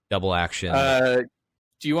 double action.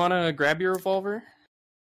 Do you want to grab your revolver?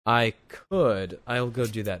 I could. I'll go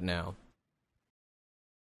do that now.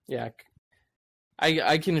 Yeah.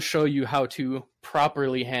 I can show you how to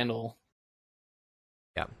properly handle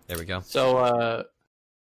Yeah, there we go. So,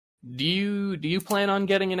 do you plan on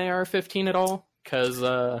getting an AR-15 at all? Because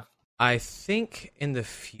I think in the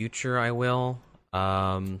future I will.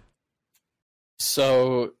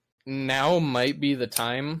 So now might be the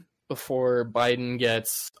time before Biden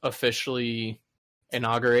gets officially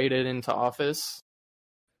inaugurated into office,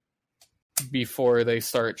 before they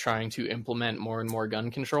start trying to implement more and more gun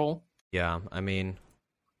control. Yeah, I mean,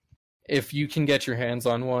 if you can get your hands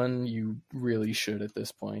on one, you really should at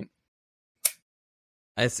this point.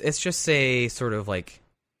 it's just a sort of like,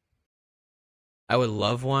 I would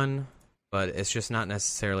love one, but it's just not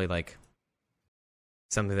necessarily like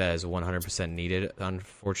something that is 100% needed,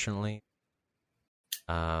 unfortunately.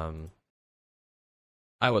 I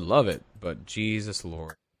would love it, but Jesus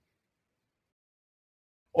Lord.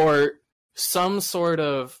 Or some sort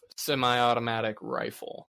of semi-automatic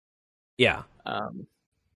rifle. Yeah.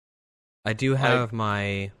 I do have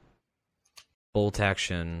my bolt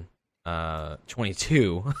action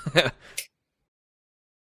 22,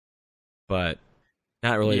 but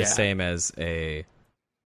not really the same as a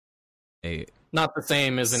not the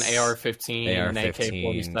same as an AR-15, an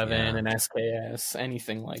AK-47, yeah. an SKS,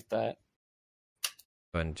 anything like that.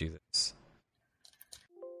 Go ahead and do this.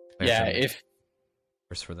 Yeah, if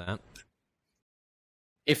for that.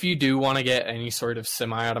 If you do want to get any sort of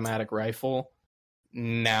semi-automatic rifle,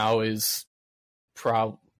 now is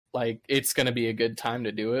it's going to be a good time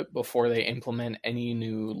to do it before they implement any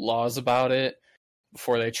new laws about it,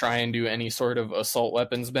 before they try and do any sort of assault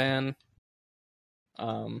weapons ban.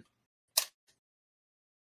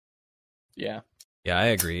 Yeah, I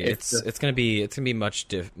agree. It's gonna be much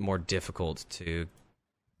more difficult to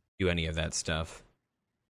do any of that stuff.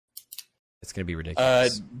 It's gonna be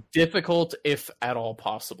ridiculous. Difficult, if at all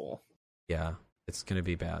possible. Yeah, it's gonna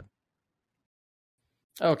be bad.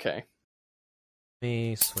 Okay. Let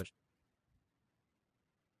me switch.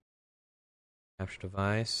 Capture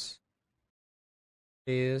device.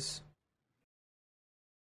 Please.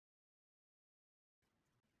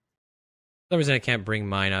 For some reason I can't bring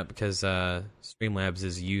mine up because Streamlabs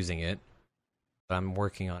is using it, but I'm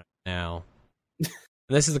working on it now. And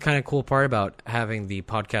this is the kind of cool part about having the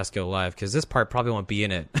podcast go live, because this part probably won't be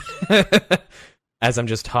in it as I'm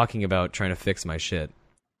just talking about trying to fix my shit.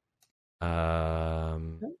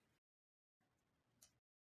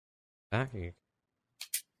 Back.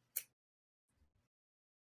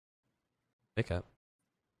 Makeup.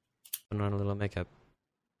 Put on a little makeup.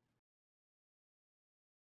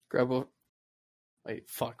 Grab a... Wait,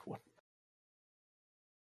 fuck. What?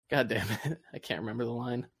 God damn it. I can't remember the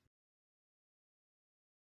line.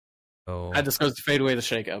 Oh. I just goes to fade away the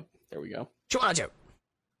shake-up. There we go. Georgia.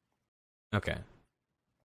 Okay.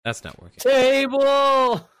 That's not working.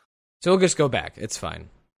 Table! So we'll just go back. It's fine.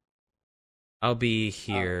 I'll be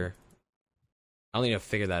here. I'll need to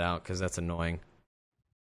figure that out because that's annoying.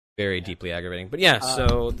 Very deeply aggravating. But yeah,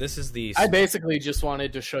 so this is the... I basically just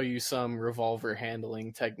wanted to show you some revolver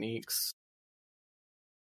handling techniques.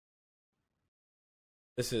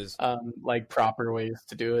 This is... like proper ways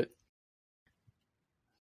to do it.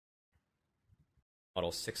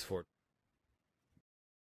 Model 640.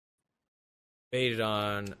 Based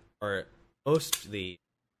on, or mostly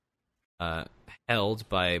held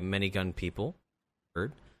by many gun people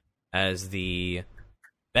as the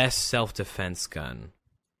best self-defense gun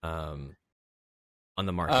on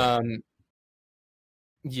the market.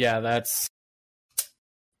 Yeah, that's...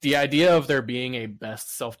 The idea of there being a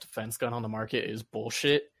best self-defense gun on the market is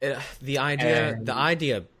bullshit. The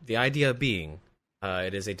idea being,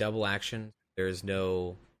 it is a double action. There is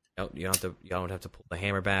no, you don't have to pull the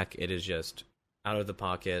hammer back. It is just out of the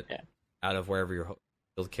pocket, out of wherever you're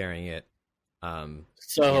still carrying it.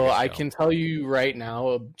 So I can tell you right now,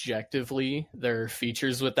 objectively, there are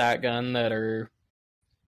features with that gun that are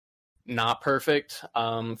not perfect.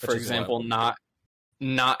 For example, not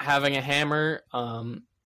having a hammer.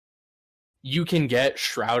 You can get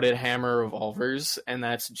shrouded hammer revolvers, and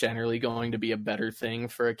that's generally going to be a better thing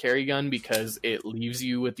for a carry gun because it leaves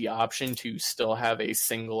you with the option to still have a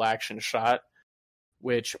single action shot,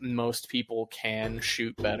 which most people can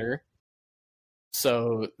shoot better.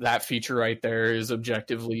 So that feature right there is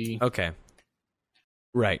objectively... Okay.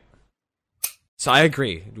 Right. So I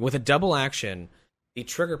agree. With a double action, the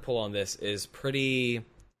trigger pull on this is pretty...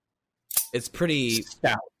 It's pretty...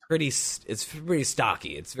 stout. It's pretty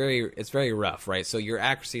stocky. It's very rough, right? So your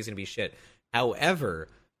accuracy is going to be shit. However,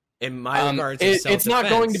 in my regards, it's not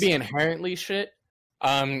going to be inherently shit.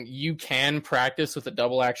 You can practice with a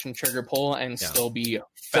double action trigger pull and still be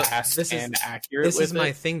fast and accurate. This is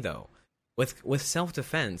my thing, though. With self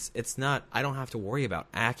defense, it's not. I don't have to worry about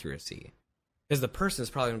accuracy because the person is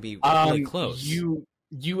probably going to be really close.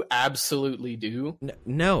 You absolutely do.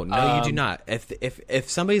 No, you do not. If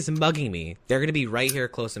somebody's mugging me, they're going to be right here,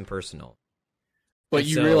 close and personal. But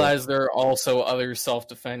you realize there are also other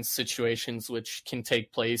self-defense situations which can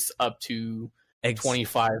take place up to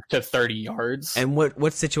 25 to 30 yards. And what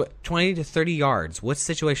 20 to 30 yards? What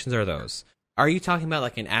situations are those? Are you talking about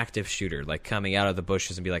like an active shooter, like coming out of the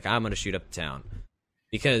bushes and be like, I'm going to shoot up town?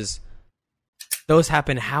 Because those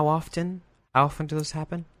happen how often? How often do those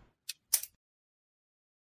happen?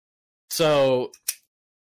 So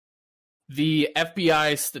the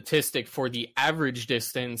FBI statistic for the average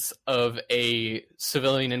distance of a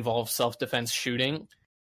civilian-involved self-defense shooting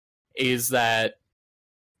is that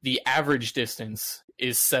the average distance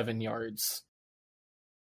is 7 yards.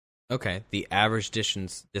 Okay, the average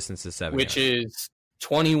distance is 7 which yards. Is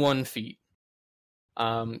 21 feet.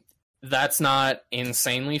 That's not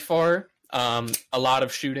insanely far. A lot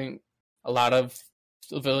of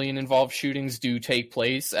civilian-involved shootings do take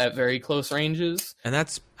place at very close ranges.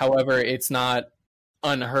 However, it's not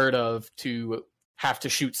unheard of to have to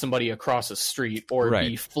shoot somebody across a street or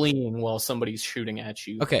be fleeing while somebody's shooting at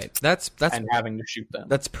you. Okay, that's and having to shoot them.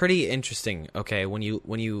 That's pretty interesting. Okay, when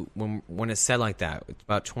it's said like that, it's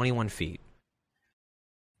about 21 feet.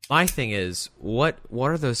 My thing is, what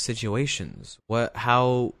are those situations?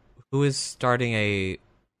 Who is starting a?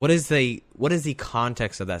 What is the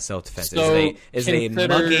context of that self-defense? So is it a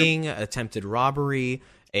mugging, attempted robbery,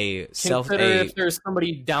 Consider if there's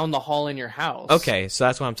somebody down the hall in your house. Okay, so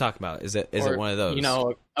that's what I'm talking about. Is it one of those?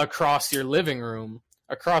 Across your living room.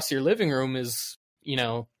 Across your living room is,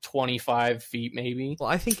 25 feet maybe. Well,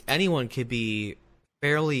 I think anyone could be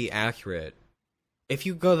fairly accurate if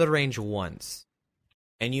you go to the range once,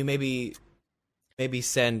 and you maybe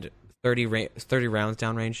send 30 rounds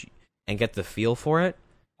downrange and get the feel for it.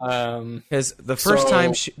 Because the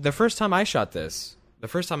first time I shot this,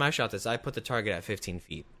 I put the target at 15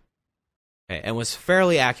 feet. Okay, and was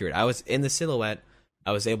fairly accurate. I was in the silhouette.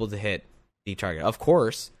 I was able to hit the target. Of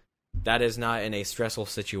course, that is not in a stressful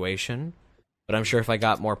situation, but I'm sure if I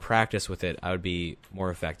got more practice with it, I would be more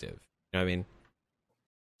effective. You know what I mean?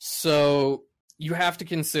 So you have to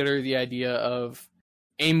consider the idea of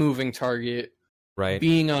a moving target,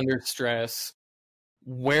 being under stress,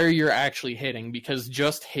 where you're actually hitting, because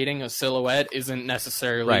just hitting a silhouette isn't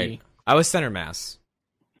necessarily... Right. I was center mass.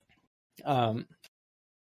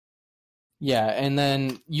 Yeah, and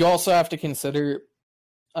then you also have to consider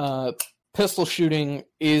pistol shooting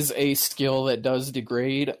is a skill that does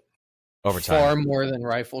degrade over time far more than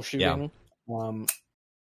rifle shooting. Yeah.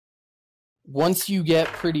 Once you get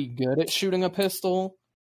pretty good at shooting a pistol,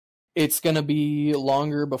 it's going to be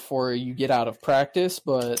longer before you get out of practice,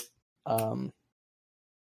 but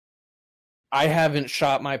I haven't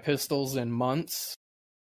shot my pistols in months.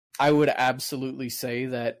 I would absolutely say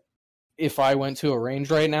that if I went to a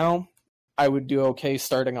range right now, I would do okay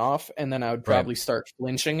starting off, and then I would probably start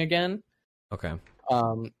flinching again. Okay.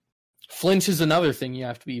 Flinch is another thing you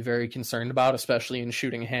have to be very concerned about, especially in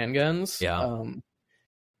shooting handguns. Yeah.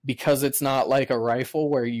 Because it's not like a rifle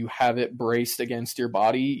where you have it braced against your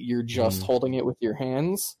body, you're just holding it with your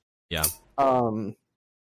hands. Yeah.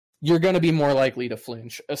 You're going to be more likely to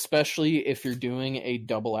flinch, especially if you're doing a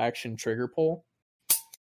double action trigger pull.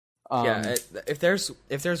 If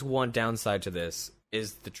there's one downside to this,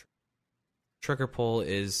 is the trigger pull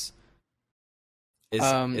is a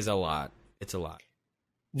lot. It's a lot.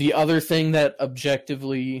 The other thing that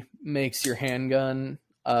objectively makes your handgun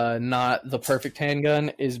not the perfect handgun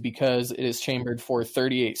is because it is chambered for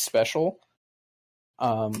 38 special.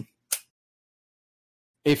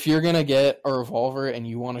 If you're going to get a revolver and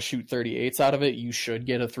you want to shoot 38s out of it, you should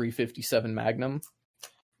get a 357 Magnum,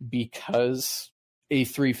 because a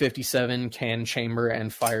 357 can chamber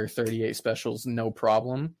and fire 38 specials no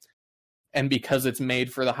problem. And because it's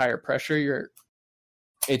made for the higher pressure,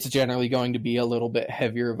 it's generally going to be a little bit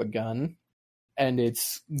heavier of a gun, and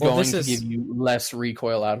it's going to give you less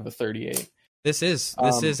recoil out of a 38. This is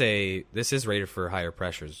rated for higher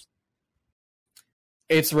pressures.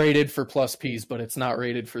 It's rated for plus Ps, but it's not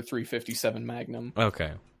rated for 357 Magnum.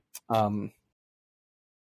 Okay. A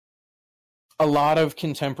lot of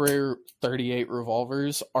contemporary 38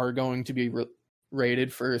 revolvers are going to be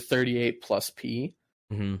rated for 38 plus P.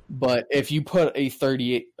 Mm-hmm. But if you put a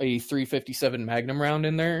 357 Magnum round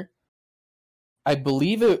in there, I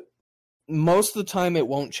believe most of the time it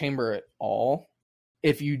won't chamber at all.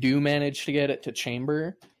 If you do manage to get it to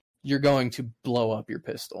chamber, you're going to blow up your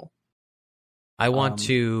pistol. I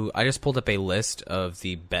just pulled up a list of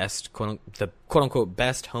the best, quote unquote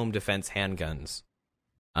best home defense handguns.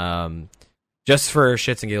 Just for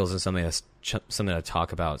shits and giggles and something to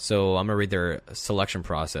talk about. So I'm gonna read their selection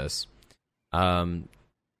process.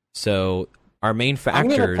 So our main I'm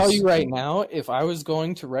going to factors. tell you right now, if I was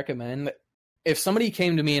going to recommend, if somebody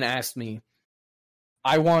came to me and asked me,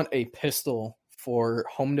 I want a pistol for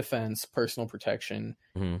home defense, personal protection,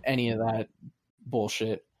 any of that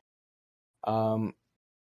bullshit,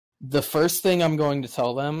 the first thing I'm going to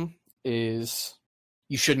tell them is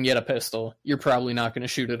you shouldn't get a pistol. You're probably not going to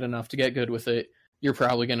shoot it enough to get good with it. You're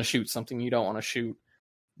probably going to shoot something you don't want to shoot.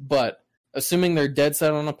 But assuming they're dead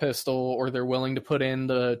set on a pistol or they're willing to put in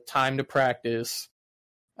the time to practice,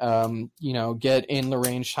 get in the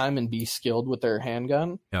range time and be skilled with their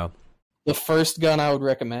handgun. Yeah. The first gun I would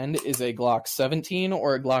recommend is a Glock 17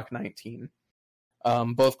 or a Glock 19.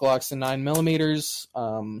 Both Glocks in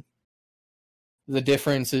 9mm. The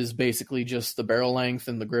difference is basically just the barrel length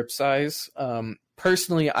and the grip size.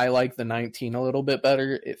 Personally, I like the 19 a little bit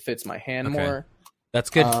better. It fits my hand more. That's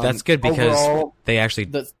good. That's good because overall, they actually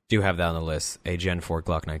do have that on the list. A Gen 4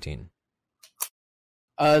 Glock 19.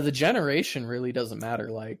 The generation really doesn't matter.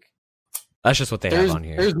 Like, that's just what they have on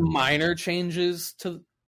here. There's minor changes to,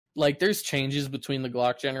 like, there's changes between the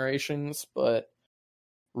Glock generations, but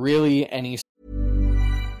really any.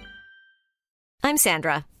 I'm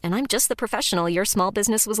Sandra, and I'm just the professional your small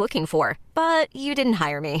business was looking for. But you didn't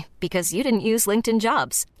hire me because you didn't use LinkedIn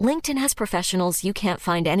Jobs. LinkedIn has professionals you can't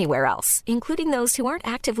find anywhere else, including those who aren't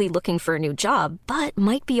actively looking for a new job, but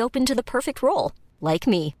might be open to the perfect role, like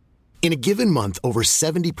me. In a given month, over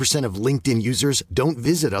 70% of LinkedIn users don't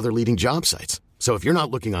visit other leading job sites. So if you're not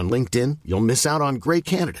looking on LinkedIn, you'll miss out on great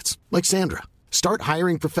candidates like Sandra. Start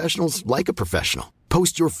hiring professionals like a professional.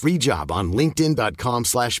 Post your free job on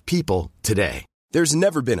linkedin.com/people today. There's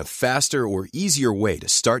never been a faster or easier way to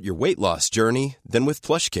start your weight loss journey than with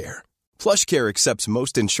PlushCare. PlushCare accepts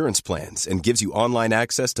most insurance plans and gives you online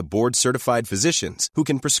access to board-certified physicians who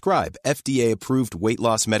can prescribe FDA-approved weight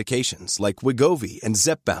loss medications like Wegovy and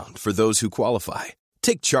Zepbound for those who qualify.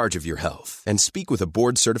 Take charge of your health and speak with a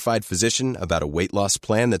board-certified physician about a weight loss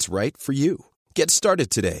plan that's right for you. Get started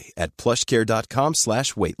today at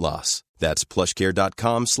plushcare.com/weight-loss. That's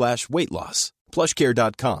plushcare.com/weight-loss.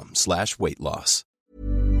 plushcare.com/weight-loss.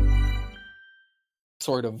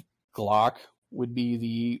 Sort of Glock would be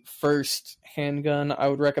the first handgun I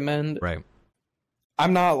would recommend. Right.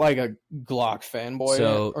 I'm not like a Glock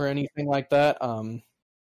fanboy or anything like that.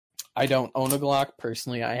 I don't own a Glock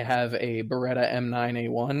personally. I have a Beretta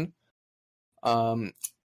M9A1.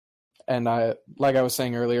 And I, like I was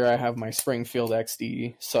saying earlier, I have my Springfield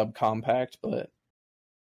XD subcompact, but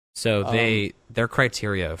so their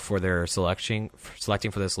criteria for their selecting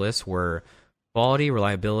for this list were quality,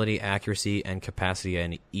 reliability, accuracy, and capacity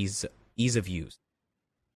and ease of use.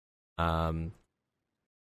 And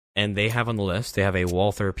they have on the list, they have a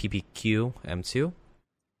Walther PPQ M2.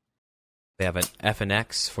 They have an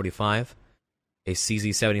FNX 45, a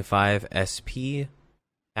CZ75 SP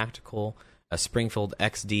Tactical, a Springfield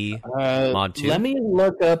XD Mod 2. Let me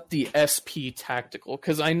look up the SP Tactical,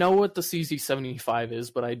 because I know what the CZ75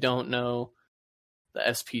 is, but I don't know the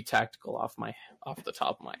SP Tactical off the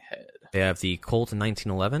top of my head. They have the Colt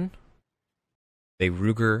 1911, the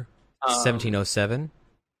Ruger 1707,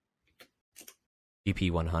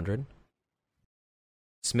 GP100,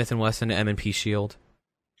 Smith & Wesson M&P Shield,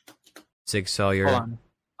 Sig Sauer. Hold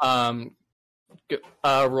on.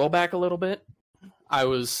 Roll back a little bit. I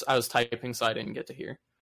was typing, so I didn't get to hear.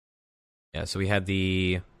 Yeah, so we had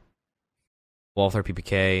the Walther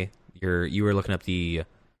PPK. You were looking up the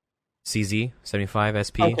CZ75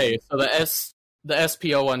 SP. Okay, so the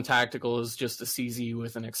SP01 Tactical is just a CZ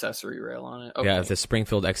with an accessory rail on it. Okay. Yeah, the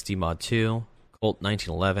Springfield XD Mod 2, Colt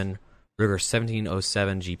 1911, Ruger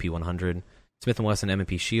 1707 GP100, Smith & Wesson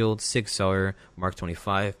M&P Shield, Sig Sauer Mark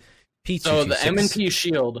 25, P226. So the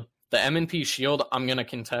M&P Shield, I'm going to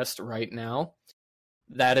contest right now.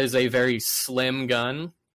 That is a very slim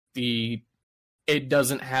gun. It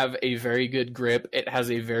doesn't have a very good grip. It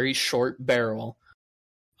has a very short barrel.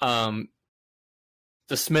 The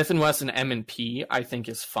Smith & Wesson M&P, I think,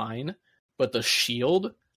 is fine, but the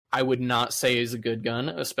Shield, I would not say is a good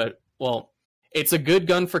gun. Well, it's a good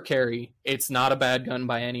gun for carry. It's not a bad gun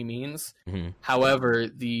by any means. Mm-hmm. However,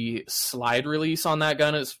 the slide release on that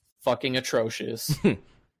gun is fucking atrocious.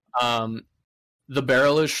 The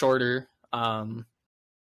barrel is shorter.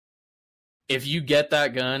 If you get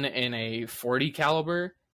that gun in a 40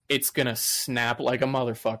 caliber, it's gonna snap like a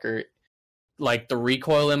motherfucker. Like, the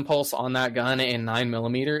recoil impulse on that gun in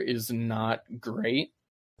 9mm is not great.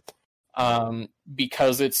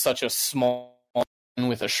 Because it's such a small gun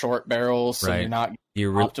with a short barrel, so you're not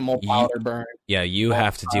optimal powder burn. Yeah, you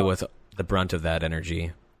have to deal with the brunt of that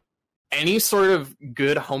energy. Any sort of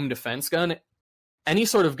good home defense gun, any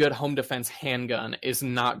sort of good home defense handgun is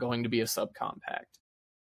not going to be a subcompact.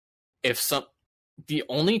 the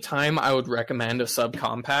only time I would recommend a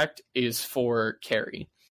subcompact is for carry.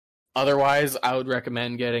 Otherwise, I would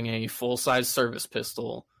recommend getting a full-size service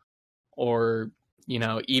pistol, or, you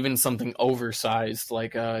know, even something oversized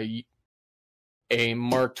like a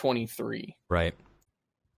Mark 23. Right.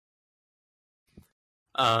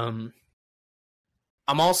 I'm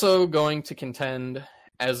also going to contend,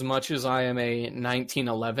 as much as I am a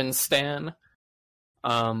 1911 stan,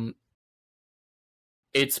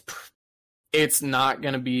 it's not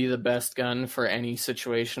going to be the best gun for any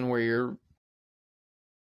situation where you're...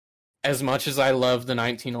 As much as I love the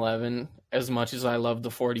 1911, as much as I love the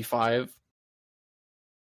 45,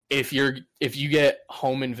 if you get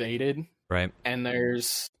home invaded, right, and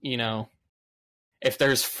there's, you know, if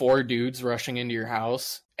there's 4 dudes rushing into your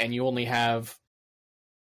house and you only have,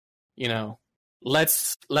 you know,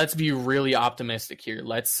 let's be really optimistic here.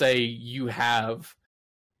 Let's say you have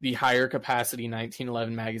the higher capacity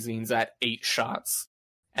 1911 magazines at 8 shots,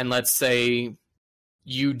 and let's say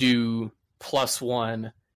you do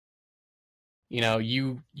 +1. You know,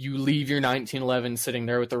 you leave your 1911 sitting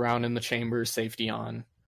there with the round in the chamber, safety on,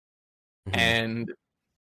 and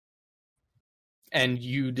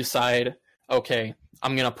you decide, okay,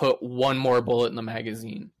 I'm gonna put 1 more bullet in the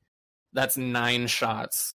magazine. That's 9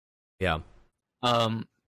 shots. Yeah. You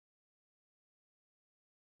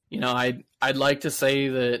know, I'd like to say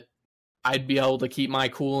that I'd be able to keep my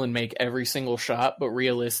cool and make every single shot, but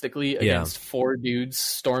realistically, against 4 dudes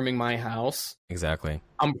storming my house, exactly,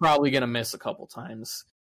 I'm probably gonna miss a couple times.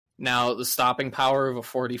 Now, the stopping power of a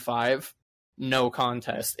 45, no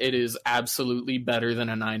contest. It is absolutely better than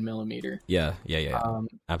a 9mm. Yeah.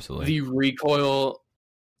 Absolutely. The recoil,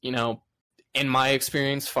 you know, in my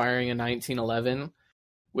experience, firing a 1911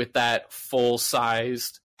 with that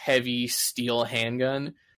full-sized, heavy steel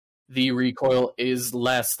handgun, the recoil is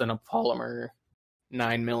less than a polymer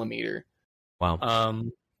 9mm. Wow.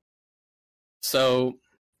 So,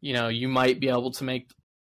 you know, you might be able to make...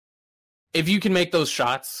 If you can make those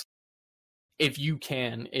shots, if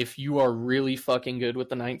you are really fucking good with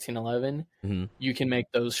the 1911, you can make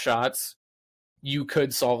those shots, you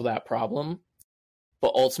could solve that problem.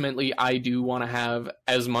 But ultimately, I do want to have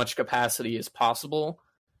as much capacity as possible.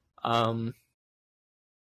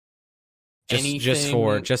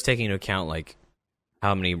 Just taking into account like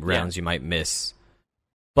how many rounds you might miss.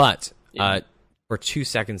 But for 2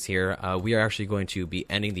 seconds here, we are actually going to be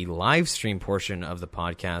ending the live stream portion of the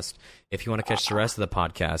podcast. If you want to catch the rest of the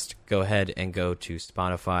podcast, go ahead and go to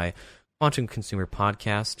Spotify, Quantum Consumer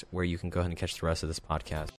Podcast, where you can go ahead and catch the rest of this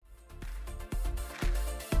podcast.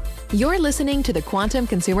 You're listening to the Quantum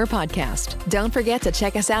Consumer Podcast. Don't forget to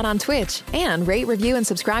check us out on Twitch and rate, review, and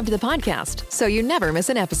subscribe to the podcast so you never miss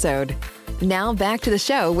an episode. Now back to the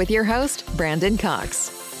show with your host, Brandon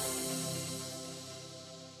Cox.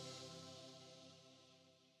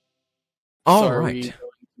 All right.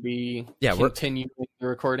 We're continuing the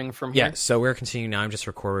recording from here. Yeah, so we're continuing now. I'm just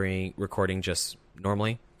recording just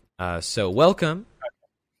normally. So welcome,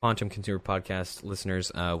 Quantum Consumer Podcast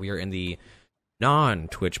listeners. We are in the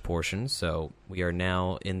non-Twitch portion, so we are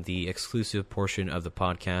now in the exclusive portion of the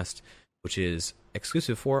podcast, which is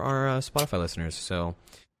exclusive for our Spotify listeners. So,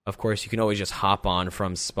 of course, you can always just hop on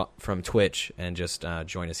from Twitch and just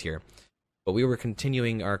join us here. But we were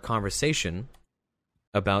continuing our conversation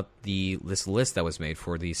about this list that was made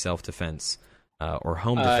for the self-defense or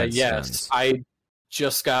home defense guns. I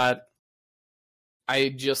just got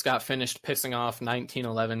finished pissing off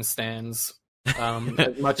 1911 stands.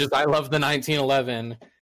 As much as I love the 1911,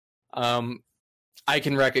 I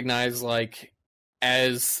can recognize, like,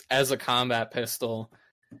 as a combat pistol,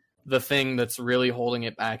 the thing that's really holding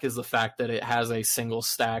it back is the fact that it has a single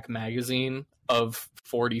stack magazine of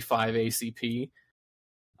 45 ACP.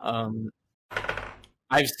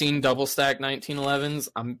 I've seen double stack 1911s.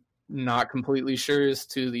 I'm not completely sure as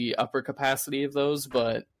to the upper capacity of those,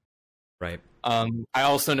 but right. I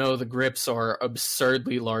also know the grips are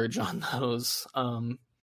absurdly large on those.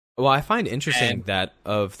 Well, I find interesting that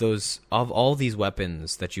of all these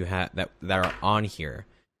weapons that you have that are on here,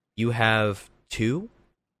 you have 2,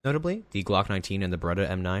 notably the Glock 19 and the Beretta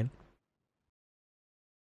M9.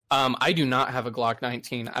 I do not have a Glock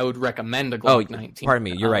 19. I would recommend a Glock 19. Pardon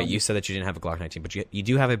me. You're right. You said that you didn't have a Glock 19, but you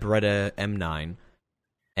do have a Beretta M9.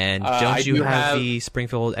 And don't you have the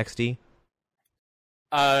Springfield XD?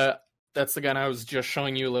 That's the gun I was just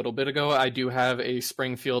showing you a little bit ago. I do have a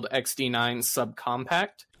Springfield XD9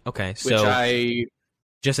 subcompact. Okay, so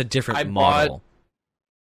just a different model.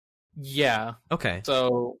 Yeah. Okay.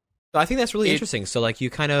 So I think that's really interesting. So, like, you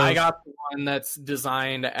kind of... I got the one that's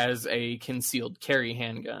designed as a concealed carry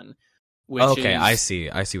handgun. Which okay, I see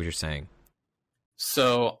what you're saying.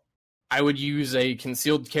 So I would use a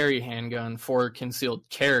concealed carry handgun for concealed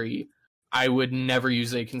carry. I would never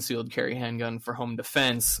use a concealed carry handgun for home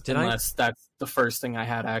defense unless that's the first thing I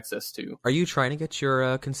had access to. Are you trying to get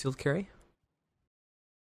your concealed carry?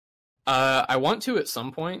 I want to at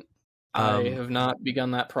some point. I have not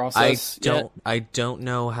begun that process yet. I don't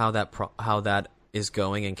know how that is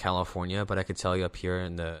going in California, but I could tell you up here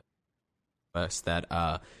in the West that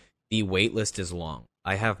the wait list is long.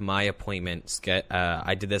 I have my appointment.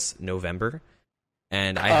 I did this November,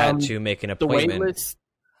 and I had to make an appointment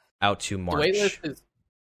out to March.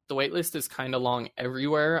 The wait list is kind of long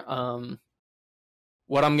everywhere.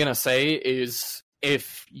 What I'm gonna say is,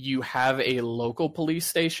 if you have a local police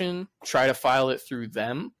station, try to file it through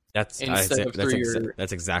them. That's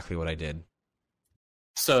exactly what I did.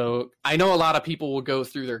 So I know a lot of people will go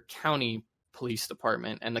through their county police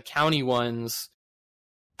department, and the county ones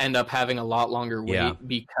end up having a lot longer wait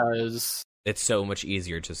because it's so much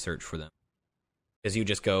easier to search for them. Because you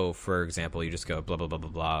just go, for example, blah, blah, blah, blah,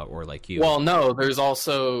 blah, or like you. Well, no, there's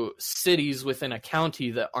also cities within a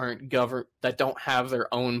county that that don't have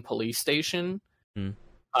their own police station.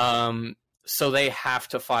 So they have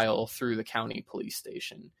to file through the county police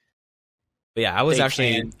station. But yeah, I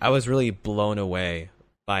was really blown away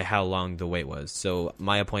by how long the wait was. So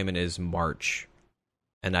my appointment is March,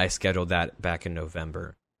 and I scheduled that back in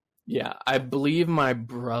November. Yeah, I believe my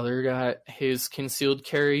brother got his concealed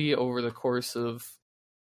carry over the course of,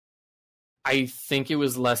 I think it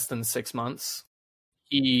was less than 6 months.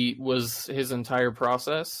 He was his entire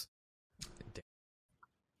process.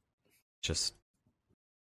 Just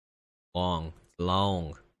long.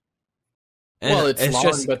 And well, it's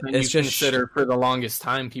long, but then you consider for the longest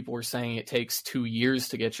time, people were saying it takes 2 years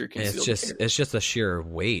to get your concealed carry. It's just the sheer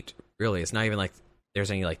weight, really. It's not even like there's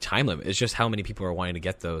any like time limit. It's just how many people are wanting to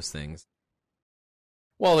get those things.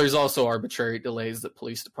 Well, there's also arbitrary delays that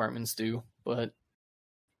police departments do, but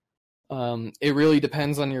it really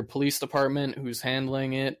depends on your police department, who's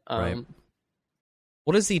handling it. Right.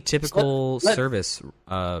 What is the typical service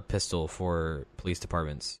pistol for police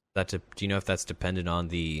departments? Do you know if that's dependent on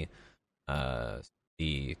the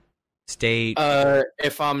state?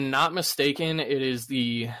 If I'm not mistaken, it is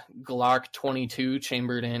the Glock 22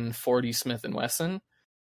 chambered in 40 Smith & Wesson.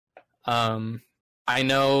 I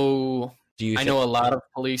know a lot of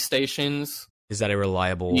police stations. Is that a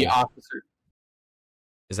reliable? The officer.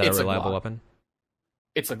 Is that a reliable weapon?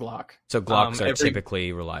 It's a Glock. So Glocks are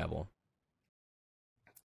typically reliable.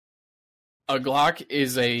 A Glock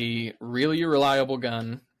is a really reliable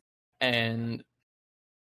gun, and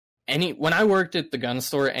when I worked at the gun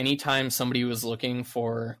store, anytime somebody was looking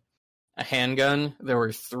for a handgun, there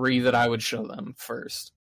were 3 that I would show them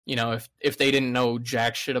first. You know, if they didn't know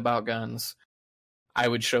jack shit about guns, I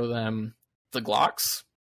would show them the Glocks,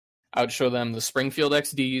 I would show them the Springfield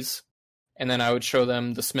XDs, and then I would show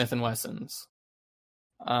them the Smith & Wessons.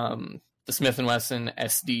 The Smith & Wesson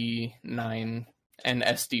SD9 and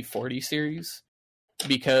SD40 series,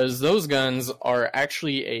 because those guns are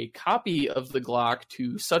actually a copy of the Glock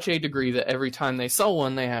to such a degree that every time they sell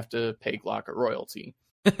one, they have to pay Glock a royalty.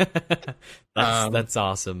 That's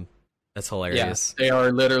awesome. That's hilarious. Yeah, they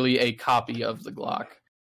are literally a copy of the Glock.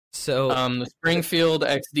 So the Springfield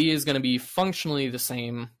XD is going to be functionally the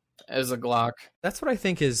same as a Glock. That's what I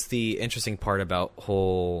think is the interesting part about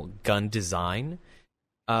whole gun design.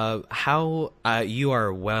 How you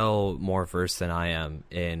are well more versed than I am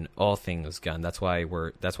in all things gun. That's why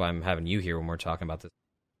I'm having you here when we're talking about this.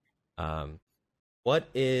 Are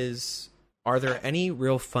there any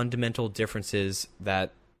real fundamental differences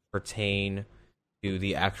that pertain to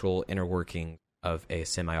the actual inner working of a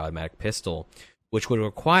semi-automatic pistol, which would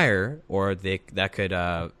require, or that could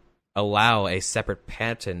allow a separate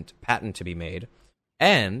patent to be made?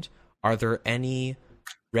 And are there any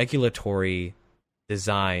regulatory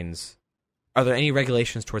designs? Are there any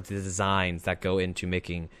regulations towards the designs that go into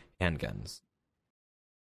making handguns?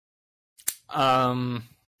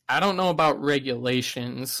 I don't know about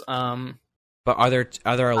regulations. But are there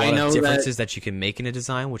a lot of differences that you can make in a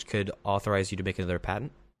design which could authorize you to make another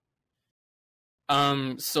patent?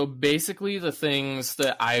 So basically the things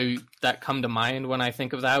that come to mind when I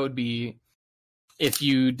think of that would be if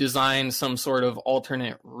you design some sort of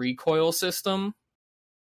alternate recoil system.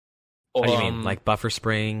 What do you mean? Like buffer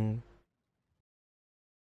spring?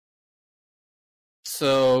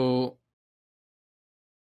 So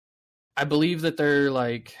I believe that they're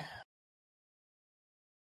like...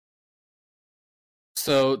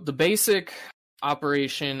 So the basic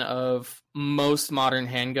operation of most modern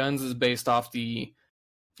handguns is based off the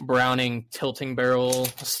Browning tilting barrel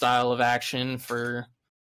style of action for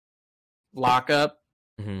lockup.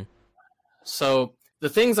 Mm-hmm. So the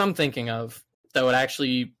things I'm thinking of that would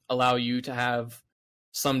actually allow you to have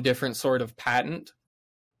some different sort of patent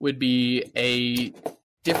would be a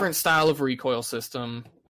different style of recoil system,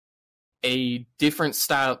 a different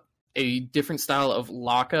style of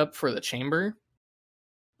lockup for the chamber,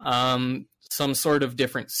 some sort of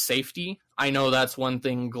different safety. I know that's one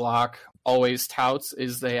thing Glock always touts,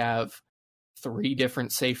 is they have 3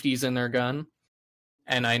 different safeties in their gun.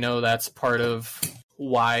 And I know that's part of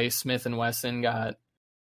why Smith & Wesson got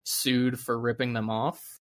sued for ripping them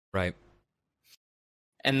off. Right.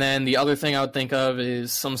 And then the other thing I would think of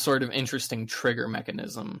is some sort of interesting trigger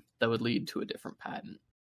mechanism that would lead to a different patent.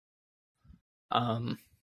 I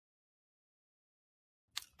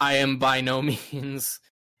am by no means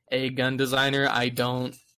a gun designer. I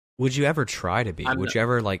don't. Would you ever try to be? Would you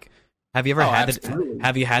ever like? Have you ever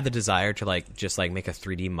have you had the desire to like just like make a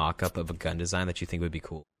 3D mock-up of a gun design that you think would be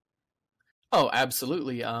cool? Oh,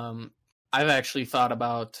 absolutely. I've actually thought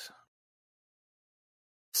about.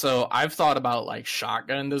 So I've thought about like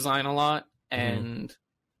shotgun design a lot, and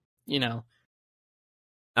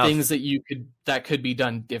things that could be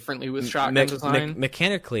done differently with shotgun design.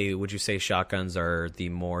 Mechanically, would you say shotguns are the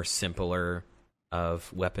more simpler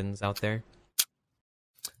of weapons out there?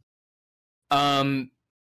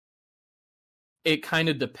 It kind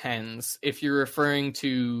of depends. If you're referring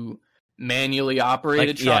to manually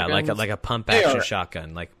operated shotguns, like a pump action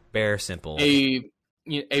shotgun, like bare simple.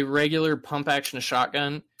 A regular pump action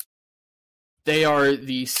shotgun, they are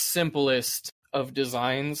the simplest of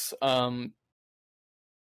designs. The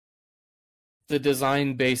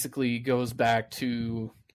design basically goes back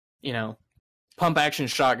to, pump action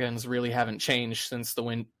shotguns really haven't changed since the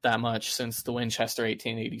Winchester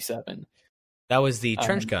 1887. That was the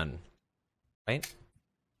trench gun, right?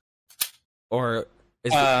 Or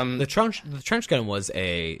is the trench gun was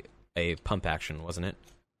a pump action, wasn't it?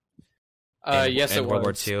 Yes, it was. World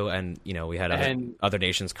War II, and we had other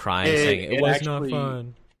nations crying, saying it was not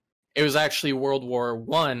fun. It was actually World War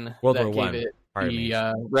I that gave it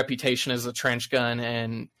the reputation as a trench gun,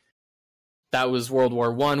 and that was World War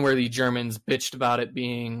I, where the Germans bitched about it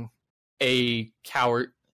being a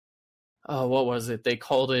coward. What was it? They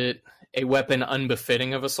called it a weapon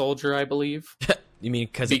unbefitting of a soldier, I believe. You mean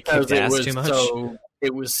because it kicked ass too much?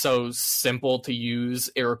 It was so simple to use;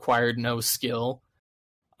 it required no skill.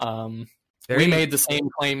 We made the same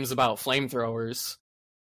claims about flamethrowers,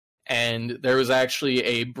 and there was actually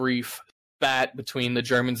a brief spat between the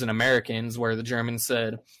Germans and Americans where the Germans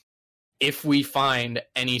said, if we find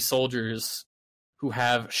any soldiers who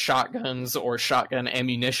have shotguns or shotgun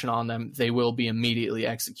ammunition on them, they will be immediately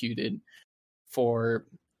executed for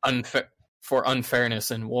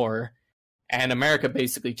unfairness in war. And America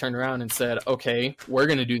basically turned around and said, okay, we're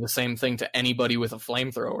going to do the same thing to anybody with a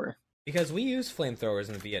flamethrower. Because we used flamethrowers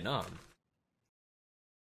in Vietnam.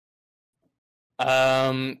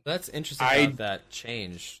 That's interesting how that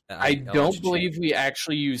changed. I don't believe we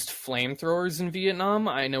actually used flamethrowers in Vietnam.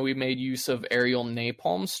 I know we made use of aerial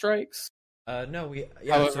napalm strikes. No,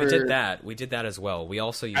 so we did that. We did that as well. We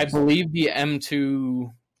also used... I believe the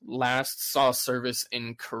M2 last saw service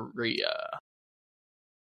in Korea.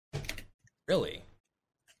 Really?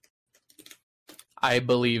 I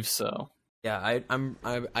believe so. Yeah,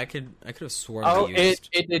 I could have sworn we used...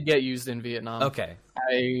 it did get used in Vietnam. Okay.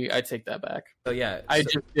 I take that back. So yeah, I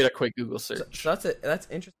just did a quick Google search. So that's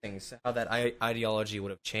interesting how that ideology would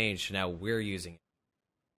have changed. Now we're using it.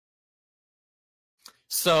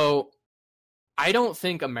 So I don't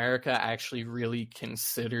think America actually really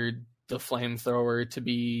considered the flamethrower to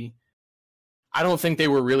be... I don't think they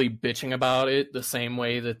were really bitching about it the same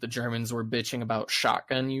way that the Germans were bitching about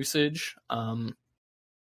shotgun usage.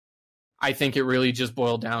 I think it really just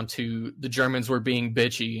boiled down to the Germans were being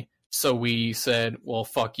bitchy, so we said, well,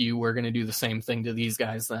 fuck you, we're going to do the same thing to these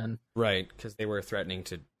guys then. Right, because they were threatening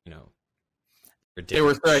to, they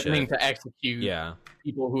were threatening to execute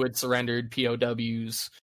people who had surrendered,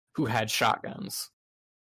 POWs who had shotguns.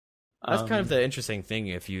 That's kind of the interesting thing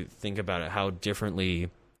if you think about it, how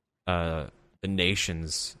differently the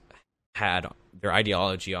nations had their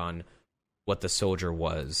ideology on what the soldier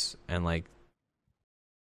was, and like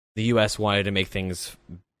the U.S. wanted to make things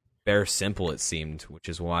bare simple, it seemed, which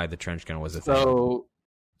is why the trench gun was a thing. So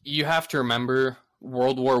you have to remember,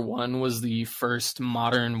 World War I was the first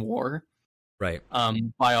modern war, right?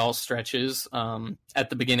 By all stretches. At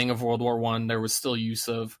the beginning of World War I, there was still use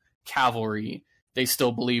of cavalry. They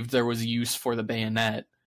still believed there was use for the bayonet.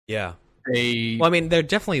 Yeah. There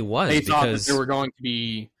definitely was. They thought that there were going to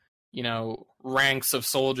be, ranks of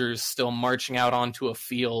soldiers still marching out onto a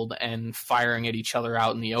field and firing at each other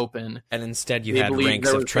out in the open. And instead you had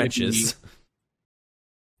ranks of trenches.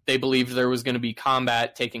 they believed there was going to be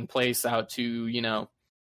combat taking place out to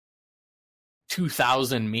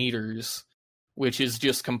 2,000 meters, which is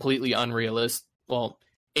just completely unrealistic. Well,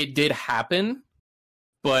 it did happen,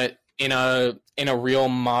 but in a real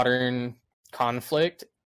modern conflict,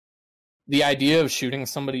 the idea of shooting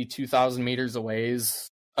somebody 2,000 meters away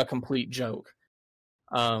is a complete joke.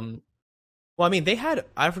 Well, I mean,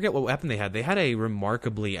 I forget what weapon they had. They had a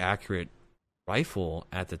remarkably accurate rifle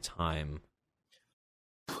at the time.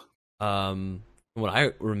 What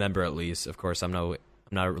I remember, at least, of course, I'm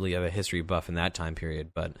not really of a history buff in that time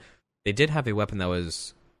period, but they did have a weapon that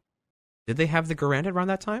was. Did they have the Garand around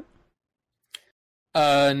that time?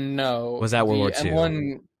 No. Was that World War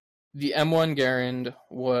II? The M1 Garand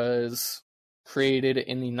was created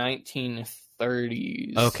in the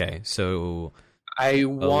 1930s. Okay, so I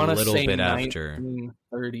want to say bit after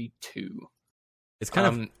 1932. It's kind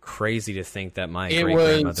of crazy to think that my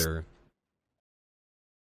great-grandmother...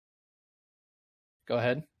 Go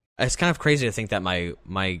ahead. It's kind of crazy to think that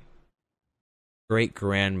my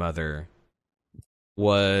great-grandmother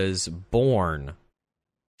was born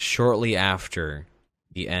shortly after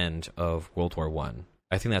the end of World War One.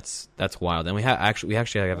 I think that's wild. And we actually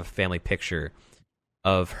have a family picture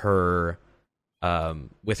of her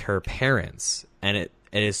with her parents, and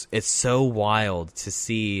it's so wild to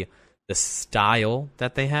see the style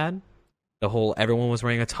that they had. Everyone was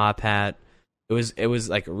wearing a top hat. It was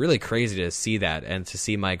like really crazy to see that, and to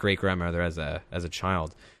see my great grandmother as a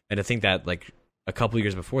child, and to think that like a couple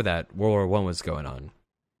years before that, World War One was going on.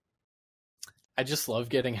 I just love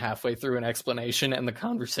getting halfway through an explanation and the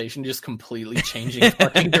conversation just completely changing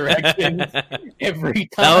fucking directions every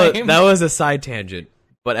time. That was a side tangent,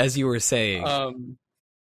 but as you were saying,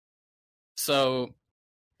 so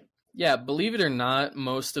yeah, believe it or not,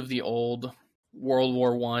 most of the old World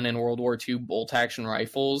War One and World War II bolt action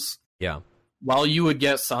rifles, yeah, while you would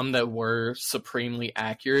get some that were supremely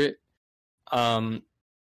accurate, by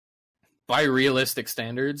realistic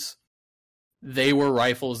standards, they were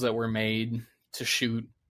rifles that were made to shoot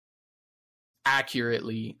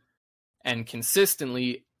accurately and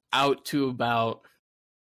consistently out to about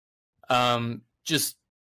just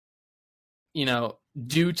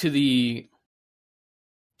due to the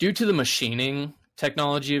machining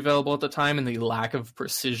technology available at the time and the lack of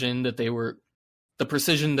precision that they were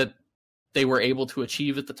able to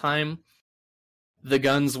achieve at the time, the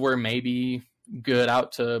guns were maybe good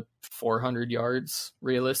out to 400 yards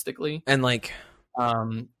realistically. And like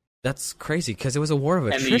that's crazy because it was a war of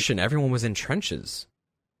attrition. Everyone was in trenches.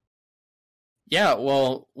 Yeah,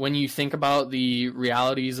 well, when you think about the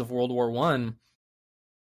realities of World War One,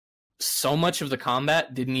 so much of the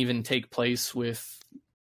combat didn't even take place with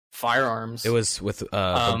firearms. It was with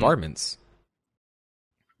bombardments.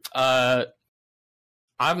 I'm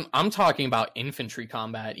talking about infantry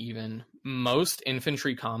combat. Even most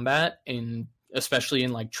infantry combat, especially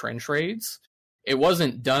in like trench raids, it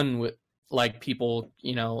wasn't done with, like, people,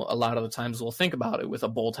 a lot of the times will think about it with a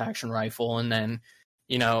bolt action rifle, and then,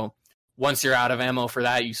 once you're out of ammo for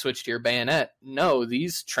that, you switch to your bayonet. No,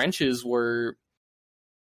 these trenches weren't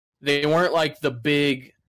like the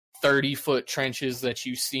big 30-foot trenches that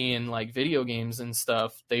you see in like video games and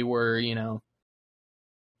stuff. They were,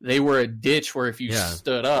 they were a ditch where if you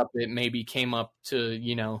stood up, it maybe came up to,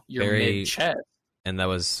 your mid-chest. And that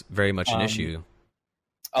was very much an issue.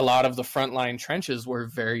 A lot of the frontline trenches were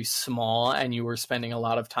very small, and you were spending a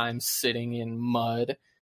lot of time sitting in mud.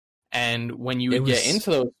 And when you would get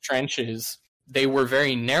into those trenches, they were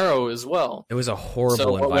very narrow as well. It was a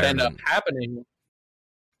horrible environment. What would end up happening,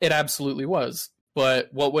 it absolutely was.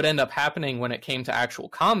 But what would end up happening when it came to actual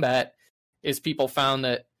combat is people found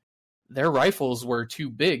that their rifles were too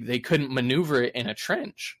big. They couldn't maneuver it in a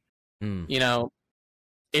trench.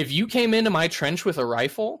 If you came into my trench with a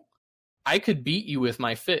rifle, I could beat you with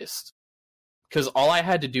my fist, because all I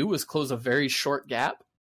had to do was close a very short gap.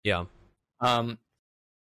 Yeah.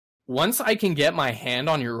 Once I can get my hand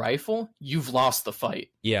on your rifle, you've lost the fight.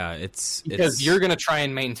 Yeah, because you're going to try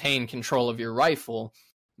and maintain control of your rifle.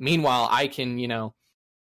 Meanwhile, I can,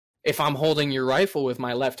 if I'm holding your rifle with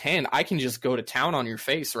my left hand, I can just go to town on your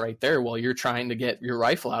face right there while you're trying to get your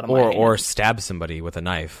rifle out of my hand. Or stab somebody with a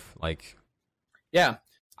knife. Yeah.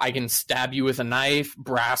 I can stab you with a knife,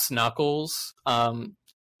 brass knuckles. The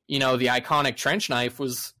iconic trench knife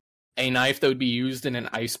was a knife that would be used in an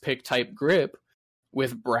ice pick type grip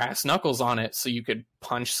with brass knuckles on it, so you could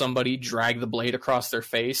punch somebody, drag the blade across their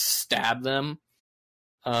face, stab them.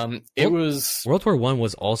 World War One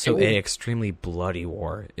was also an extremely bloody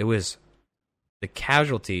war. The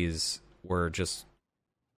casualties were just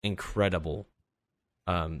incredible.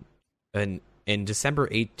 And on December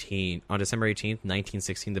 18th,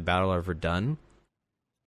 1916, the Battle of Verdun,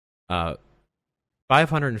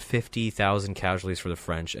 550,000 casualties for the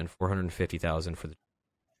French and 450,000 for the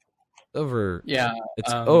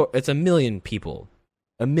it's 1 million people,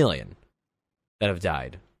 1 million that have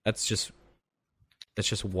died. That's just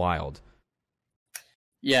wild.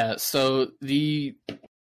 Yeah, so if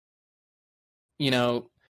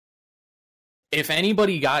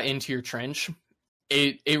anybody got into your trench,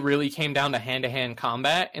 it really came down to hand-to-hand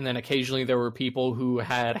combat, and then occasionally there were people who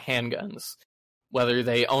had handguns, whether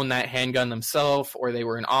they owned that handgun themselves, or they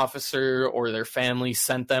were an officer, or their family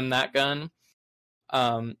sent them that gun.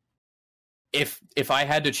 If I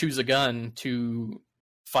had to choose a gun to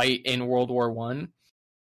fight in World War I,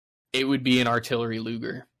 it would be an artillery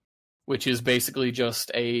Luger, which is basically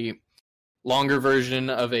just a longer version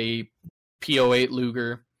of a P08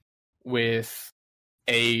 Luger with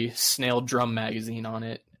a snail drum magazine on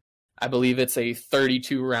it. I believe it's a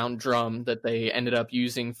 32-round drum that they ended up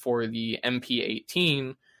using for the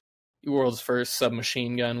MP-18, the world's first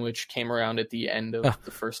submachine gun, which came around at the end of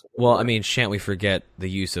the First World War. Well, I mean, shan't we forget the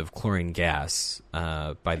use of chlorine gas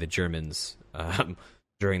by the Germans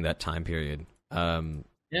during that time period? Yeah.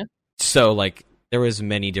 So, like, there was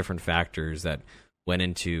many different factors that went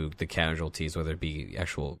into the casualties, whether it be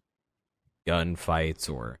actual gun fights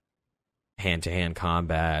or hand-to-hand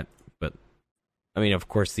combat. But, I mean, of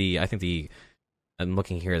course, I'm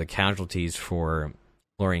looking here, the casualties for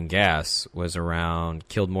chlorine gas was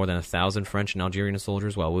killed more than 1,000 French and Algerian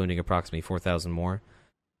soldiers while wounding approximately 4,000 more.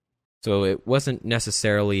 So it wasn't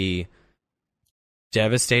necessarily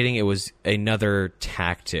devastating. It was another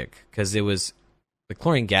tactic, because the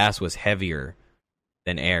chlorine gas was heavier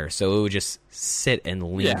than air, so it would just sit and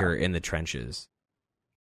linger in the trenches.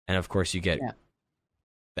 And of course, you get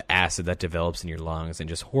the acid that develops in your lungs and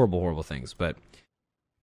just horrible, horrible things. But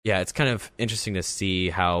yeah, it's kind of interesting to see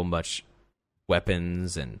how much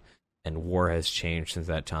weapons and war has changed since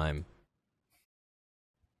that time.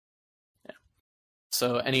 Yeah.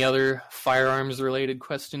 So, any other firearms-related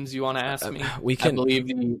questions you want to ask me? I believe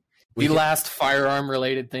the last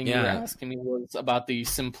firearm-related thing you were asking me was about the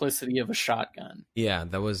simplicity of a shotgun. Yeah,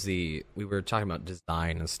 that was we were talking about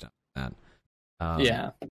design and stuff like that.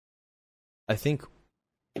 Yeah. I think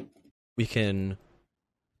we can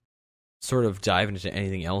sort of dive into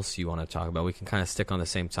anything else you want to talk about. We can kind of stick on the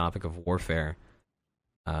same topic of warfare,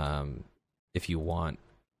 if you want.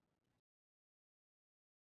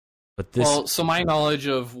 But so my knowledge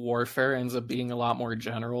of warfare ends up being a lot more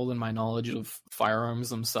general than my knowledge of firearms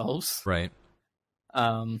themselves. Right.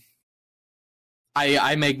 I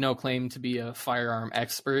make no claim to be a firearm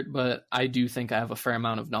expert, but I do think I have a fair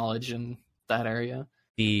amount of knowledge in that area.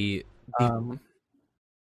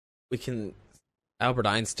 Albert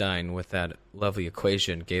Einstein, with that lovely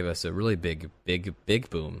equation, gave us a really big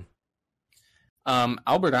boom.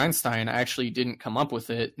 Albert Einstein actually didn't come up with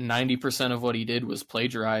it. 90% of what he did was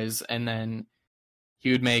plagiarize, and then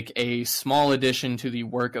he would make a small addition to the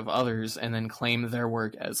work of others and then claim their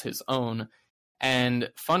work as his own.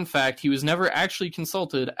 And fun fact, he was never actually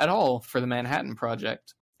consulted at all for the Manhattan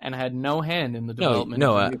Project and had no hand in the development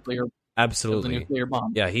of the nuclear absolutely. Of the nuclear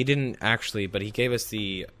bomb. Yeah, he didn't actually, but he gave us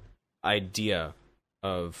the idea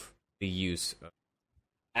of the use of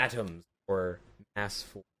atoms or mass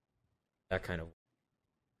force, that kind of.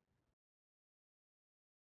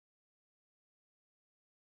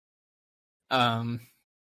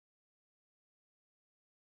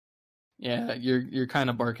 Yeah, you're kind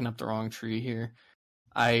of barking up the wrong tree here.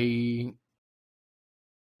 To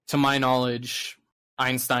my knowledge,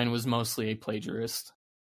 Einstein was mostly a plagiarist.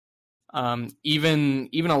 Even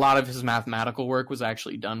a lot of his mathematical work was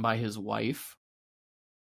actually done by his wife.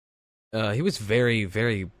 He was very,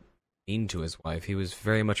 very mean to his wife. He was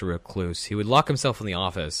very much a recluse. He would lock himself in the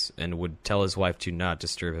office and would tell his wife to not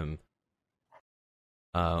disturb him.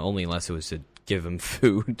 Only unless it was to give him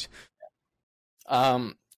food.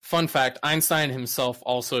 Fun fact, Einstein himself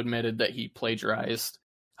also admitted that he plagiarized.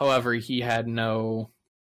 However, he had no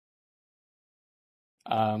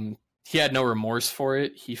remorse for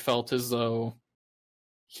it. He felt as though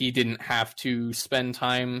he didn't have to spend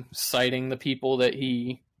time citing the people that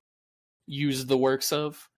he used the works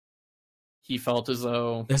of. He felt as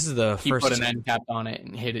though he put an end cap on it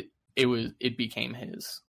and hit it. It became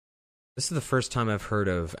his. This is the first time I've heard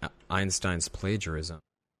of Einstein's plagiarism.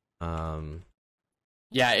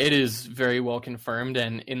 Yeah, it is very well confirmed,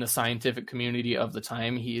 and in the scientific community of the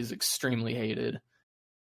time, he is extremely hated.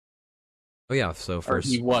 Oh yeah, so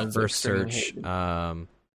first search.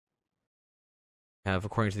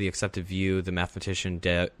 According to the accepted view, the mathematician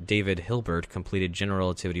David Hilbert completed general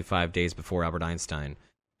relativity 5 days before Albert Einstein,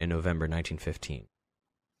 in November 1915.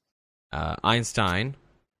 Einstein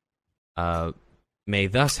may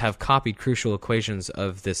thus have copied crucial equations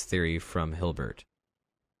of this theory from Hilbert.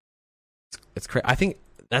 It's crazy. I think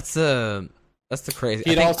that's the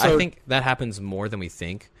crazy. I think that happens more than we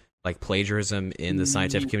think, like plagiarism in the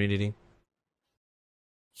scientific community.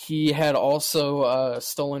 He had also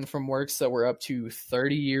stolen from works that were up to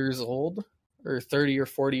 30 years old, or 30 or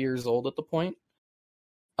 40 years old at the point.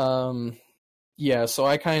 Yeah, so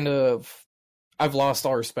I've lost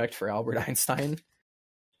all respect for Albert Einstein.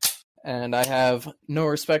 And I have no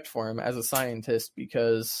respect for him as a scientist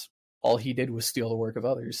because all he did was steal the work of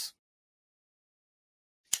others.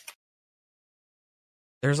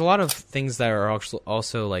 There's a lot of things that are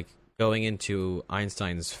also like going into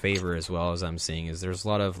Einstein's favor as well, as I'm seeing, is there's a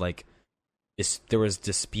lot of like there was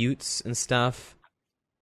disputes and stuff,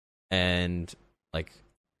 and like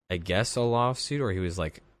I guess a lawsuit, or he was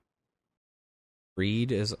like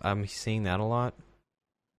freed. I'm seeing that a lot.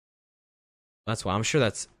 That's why I'm sure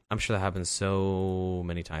that happens so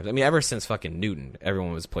many times. I mean, ever since fucking Newton,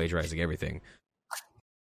 everyone was plagiarizing everything.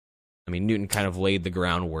 I mean, Newton kind of laid the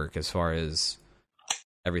groundwork as far as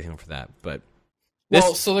everything for that, but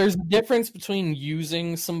so there's a difference between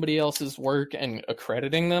using somebody else's work and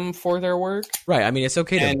accrediting them for their work. Right. I mean, it's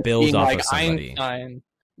okay to build off of somebody. Einstein,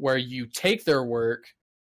 where you take their work,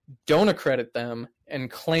 don't accredit them, and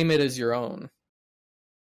claim it as your own.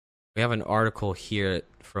 We have an article here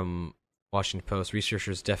from Washington Post.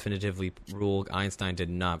 Researchers definitively ruled Einstein did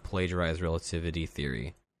not plagiarize relativity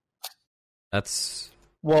theory.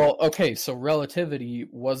 Well, okay, so relativity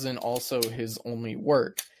wasn't also his only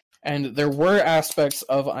work. And there were aspects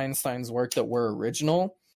of Einstein's work that were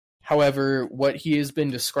original. However, what he has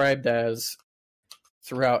been described as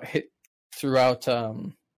throughout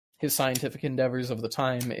his scientific endeavors of the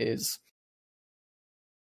time is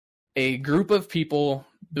a group of people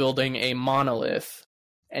building a monolith,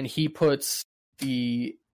 and he puts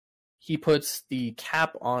the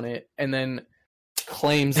cap on it and then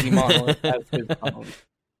claims the monolith as his own.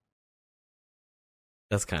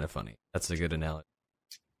 That's kind of funny. That's a good analogy.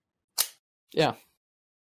 Yeah.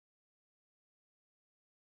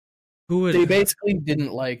 They basically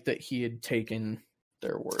didn't like that he had taken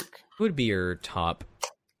their work. Who would be your top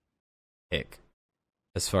pick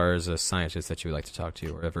as far as a scientist that you would like to talk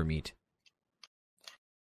to or ever meet?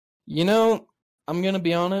 You know, I'm going to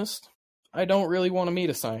be honest. I don't really want to meet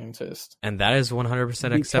a scientist. And that is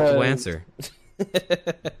 100% acceptable answer.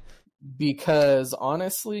 Because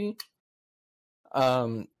honestly,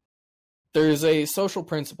 there's a social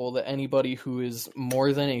principle that anybody who is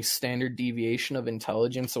more than a standard deviation of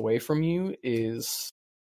intelligence away from you is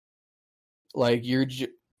like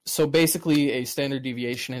so basically a standard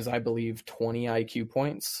deviation is, I believe, 20 IQ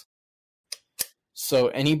points. So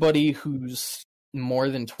anybody who's more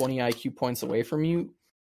than 20 IQ points away from you,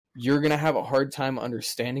 you're going to have a hard time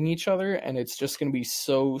understanding each other, and it's just going to be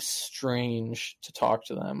so strange to talk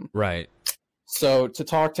to them. Right. So to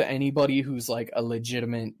talk to anybody who's like a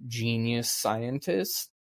legitimate genius scientist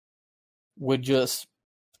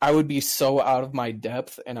I would be so out of my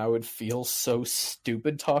depth, and I would feel so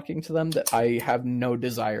stupid talking to them that I have no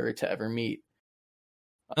desire to ever meet.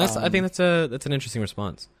 I think that's an interesting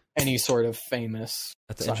response. Any sort of famous.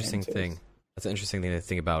 That's an interesting thing. That's an interesting thing to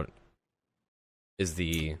think about. Is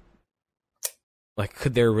could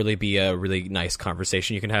there really be a really nice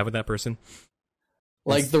conversation you can have with that person?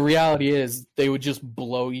 Like, the reality is, they would just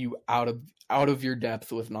blow you out of your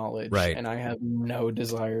depth with knowledge, right? And I have no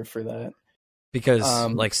desire for that. Because,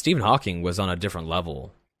 Stephen Hawking was on a different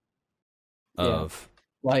level of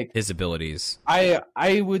his abilities. I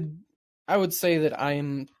would say that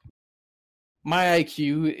my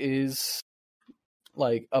IQ is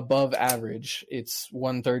like above average. It's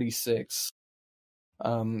 136.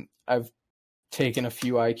 I've taken a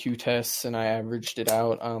few IQ tests and I averaged it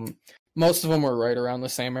out. Most of them were right around the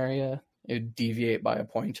same area. It'd deviate by a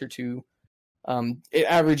point or two. It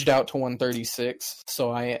averaged out to 136,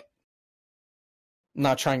 so I'm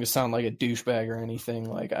not trying to sound like a douchebag or anything.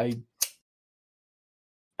 Like, I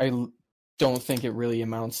don't think it really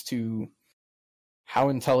amounts to how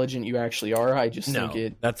intelligent you actually are. I just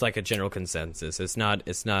think that's like a general consensus. It's not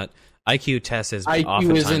IQ test is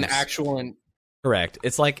IQ is an actual correct.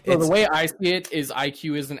 It's like the way I see it is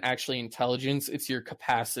IQ isn't actually intelligence, it's your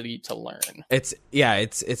capacity to learn. It's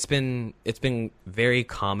been very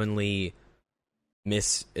commonly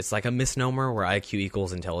it's like a misnomer where IQ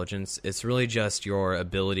equals intelligence. It's really just your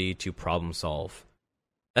ability to problem solve.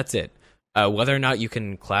 That's it. Whether or not you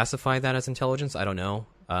can classify that as intelligence, I don't know.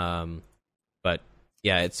 But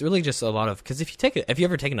yeah, it's really just a lot of, because if you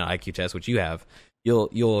ever taken an IQ test, which you have,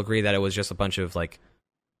 you'll agree that it was just a bunch of like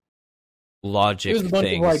logic It was a bunch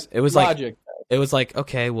things. of, like, It was logic. it was like,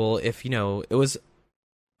 okay, well, if it was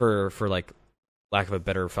for like lack of a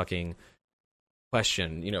better fucking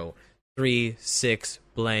question, 3, 6,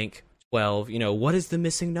 blank, 12, what is the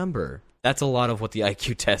missing number? That's a lot of what the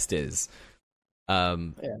IQ test is.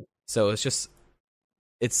 So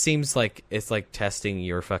it seems like it's like testing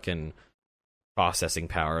your fucking processing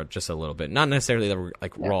power just a little bit, not necessarily the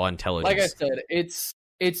raw intelligence. Like I said,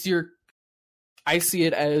 it's your. I see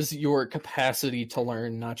it as your capacity to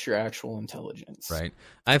learn, not your actual intelligence. Right.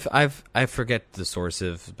 I forget the source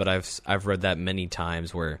of, but I've read that many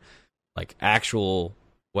times where like actual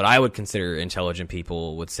what I would consider intelligent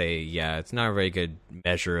people would say, yeah, it's not a very good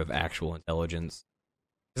measure of actual intelligence.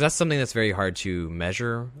 Because that's something that's very hard to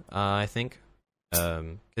measure, I think.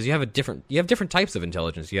 Because you have different types of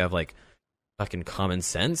intelligence. You have like fucking common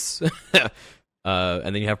sense, and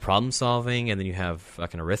then you have problem solving, and then you have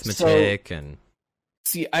fucking arithmetic and.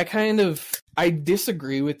 See, I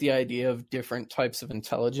disagree with the idea of different types of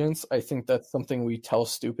intelligence. I think that's something we tell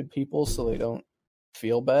stupid people so they don't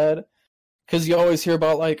feel bad. Because you always hear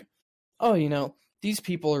about like, oh, these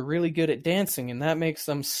people are really good at dancing and that makes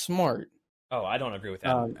them smart. Oh, I don't agree with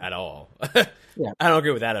that at all. Yeah. I don't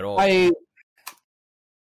agree with that at all.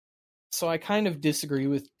 So I kind of disagree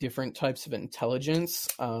with different types of intelligence.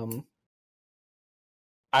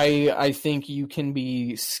 I think you can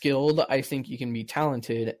be skilled. I think you can be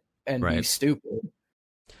talented and be stupid.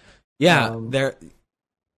 Yeah,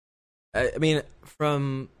 I mean,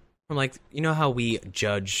 from like, how we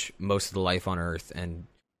judge most of the life on Earth and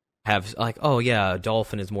have like, oh yeah, a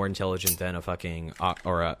dolphin is more intelligent than a fucking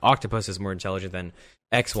or a octopus is more intelligent than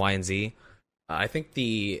X, Y, and Z. I think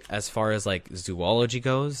as far as like zoology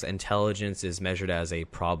goes, intelligence is measured as a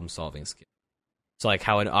problem-solving skill. So like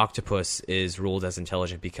how an octopus is ruled as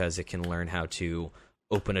intelligent because it can learn how to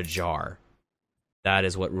open a jar. That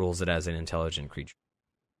is what rules it as an intelligent creature.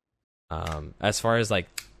 As far as like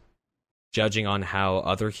judging on how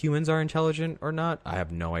other humans are intelligent or not, I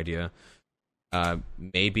have no idea.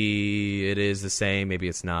 Maybe it is the same, maybe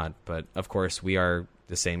it's not. But of course, we are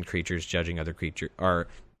the same creatures judging other creatures, or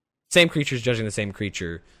same creatures judging the same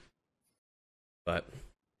creature. But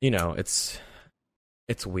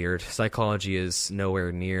it's weird. Psychology is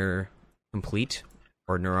nowhere near complete,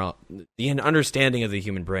 or the understanding of the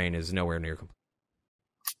human brain is nowhere near complete.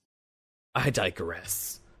 I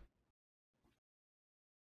digress.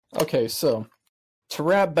 Okay, so to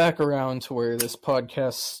wrap back around to where this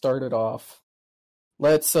podcast started off,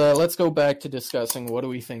 let's go back to discussing what do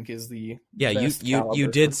we think is the best you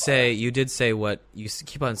did say what you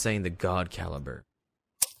keep on saying, the God caliber.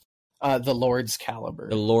 The Lord's caliber.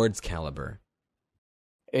 The Lord's caliber.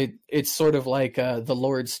 It's sort of like the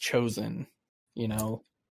Lord's chosen,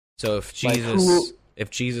 So if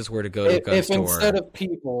Jesus were to go to a gun store,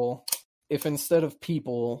 if instead of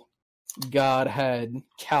people, God had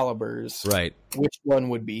calibers, right? Which one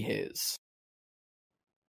would be his?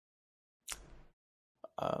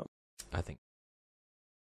 I think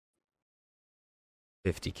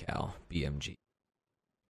 50 cal BMG.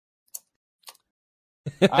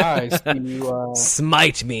 I see you.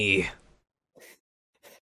 Smite me.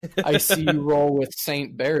 I see you roll with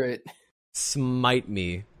Saint Barrett. Smite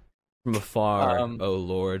me from afar, oh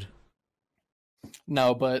Lord.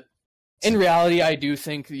 No, but in reality, I do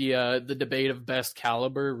think the debate of best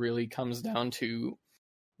caliber really comes down to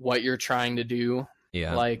what you're trying to do.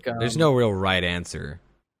 Yeah, like there's no real right answer.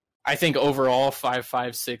 I think overall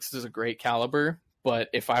 5.56 is a great caliber, but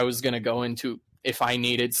if I was gonna if I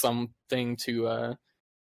needed something to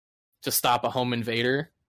stop a home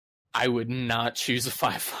invader, I would not choose a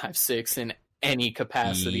 5.56 in any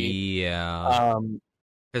capacity. Yeah.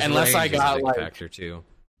 Unless I got a big factor too.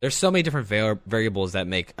 There's so many different variables that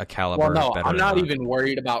make a caliber better. I'm not even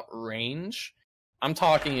worried about range. I'm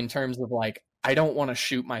talking in terms of like, I don't want to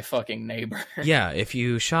shoot my fucking neighbor. Yeah, if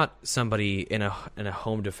you shot somebody in a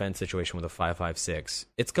home defense situation with a 5.56,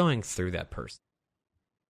 it's going through that person.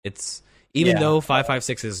 It's though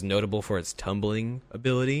 5.56 is notable for its tumbling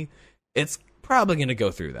ability, it's probably going to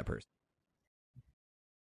go through that person.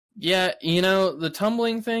 Yeah, the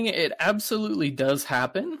tumbling thing, it absolutely does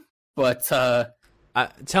happen, but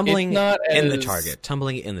tumbling in the target.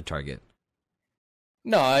 Tumbling in the target.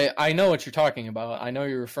 No, I know what you're talking about. I know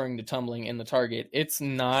you're referring to tumbling in the target. It's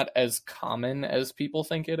not as common as people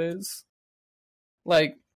think it is.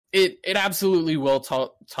 Like, it absolutely will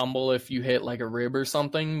tumble if you hit like a rib or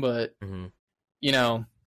something, but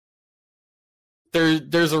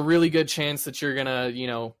there's a really good chance that you're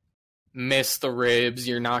gonna, miss the ribs.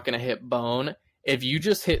 You're not gonna hit bone. If you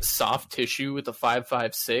just hit soft tissue with a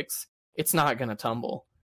 5.56, it's not gonna tumble.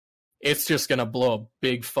 it's just gonna blow a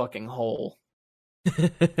big fucking hole.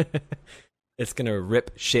 It's gonna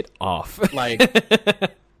rip shit off. Like,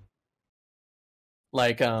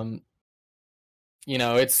 you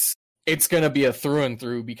know, it's gonna be a through and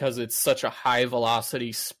through because it's such a high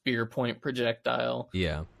velocity spear point projectile.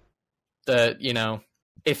 Yeah. That, you know,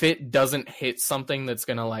 if it doesn't hit something that's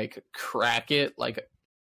gonna like crack it, like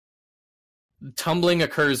tumbling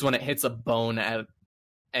occurs when it hits a bone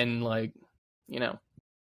and like, you know,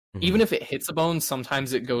 even if it hits a bone,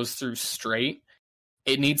 sometimes it goes through straight.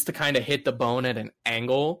 It needs to kind of hit the bone at an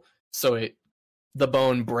angle so the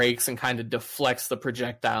bone breaks and kind of deflects the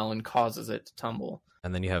projectile and causes it to tumble.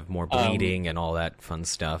 And then you have more bleeding and all that fun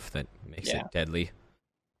stuff that makes it deadly.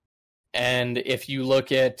 And if you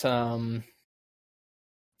look at like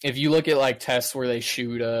tests where they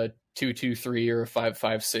shoot a 2.23 or a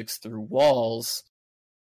 5.56 through walls,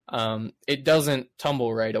 it doesn't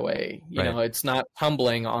tumble right away. You know, it's not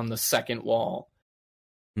tumbling on the second wall.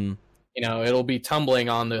 You know, it'll be tumbling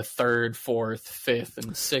on the third, fourth, fifth,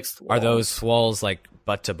 and sixth wall. Are those walls like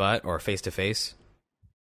butt to butt or face to face?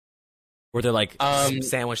 Were they like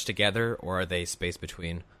sandwiched together, or are they spaced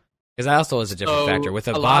between? Because that also is a different factor. With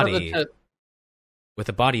a body, with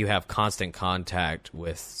a body, you have constant contact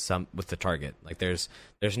with the target. Like there's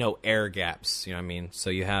no air gaps. You know what I mean? So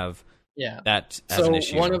you have that as an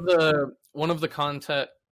issue.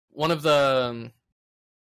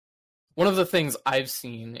 One of the things I've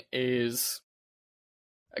seen is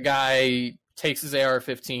a guy takes his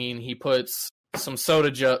AR-15, he puts some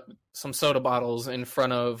soda bottles in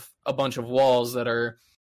front of a bunch of walls that are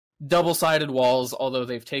double-sided walls, although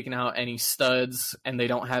they've taken out any studs and they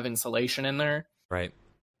don't have insulation in there. Right.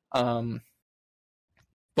 But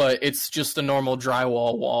it's just a normal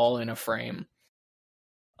drywall wall in a frame.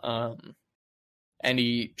 And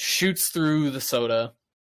he shoots through the soda,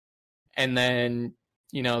 and then,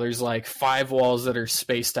 you know, there's like 5 walls that are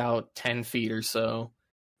spaced out 10 feet or so,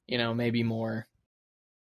 you know, maybe more.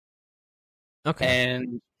 Okay.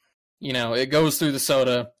 And, you know, it goes through the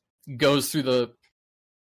soda, goes through the,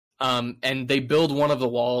 and they build one of the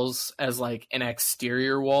walls as like an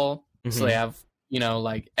exterior wall. So they have, you know,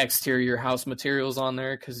 like exterior house materials on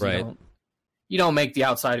there, because you don't make the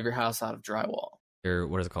outside of your house out of drywall. Or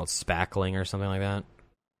what is it called? Spackling or something like that?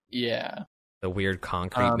 Yeah. The weird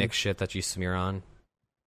concrete mix shit that you smear on.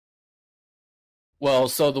 Well,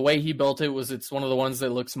 so the way he built it was it's one of the ones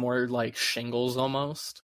that looks more like shingles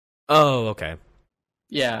almost. Oh, okay.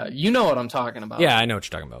 Yeah, you know what I'm talking about. Yeah, I know what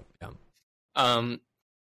you're talking about. Yeah.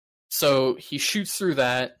 So he shoots through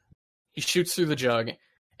that. He shoots through the jug.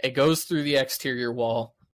 It goes through the exterior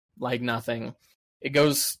wall like nothing. It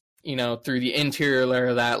goes, you know, through the interior layer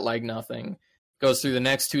of that like nothing. Goes through the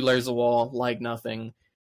next 2 layers of wall like nothing.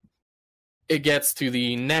 It gets to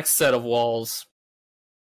the next set of walls,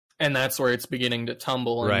 and that's where it's beginning to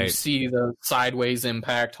tumble, and you see the sideways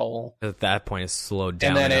impact hole. At that point, it's slowed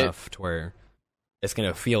down enough to where it's going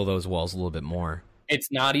to feel those walls a little bit more.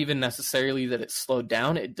 It's not even necessarily that it slowed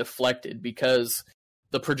down, it deflected, because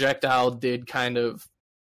the projectile did kind of,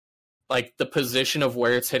 like, the position of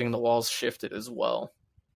where it's hitting the walls shifted as well.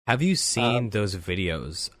 Have you seen those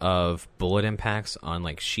videos of bullet impacts on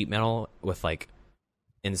like sheet metal with like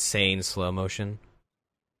insane slow motion?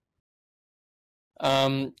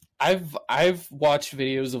 I've watched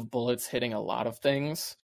videos of bullets hitting a lot of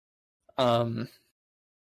things.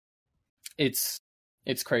 It's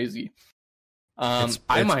crazy. It's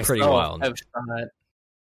pretty wild.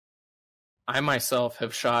 I myself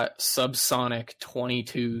have shot subsonic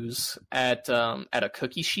 22s at a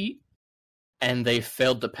cookie sheet, and they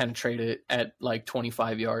failed to penetrate it at like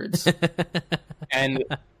 25 yards. And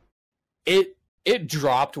it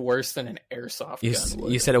dropped worse than an airsoft gun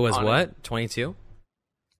would. You said it was what? 22?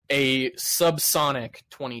 A subsonic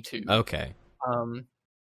 22. Okay.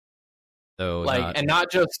 So like,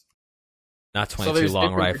 not 22 so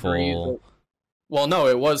long rifle. Well, no,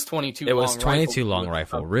 it was 22. It was 22 long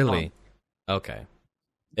rifle. Really? Okay.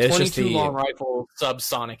 It's 22 long rifle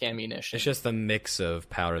subsonic ammunition. It's just the mix of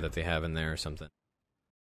powder that they have in there or something.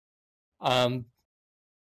 Well,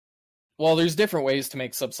 there's different ways to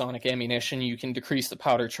make subsonic ammunition. You can decrease the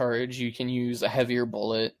powder charge. You can use a heavier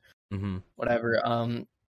bullet. Whatever.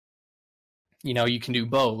 You know, you can do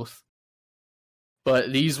both.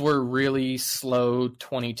 But these were really slow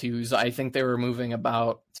 22s. I think they were moving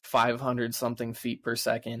about 500 something feet per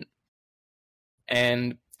second.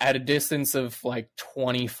 And at a distance of like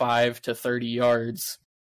 25 to 30 yards,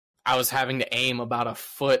 I was having to aim about a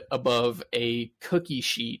foot above a cookie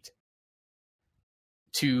sheet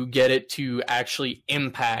to get it to actually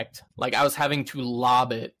impact. Like, I was having to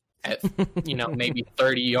lob it at, you know, maybe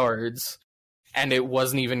 30 yards and it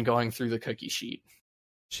wasn't even going through the cookie sheet.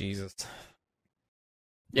 Jesus.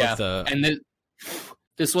 Yeah, and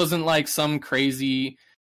this wasn't like some crazy,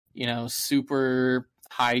 super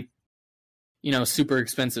high, super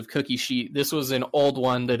expensive cookie sheet. This was an old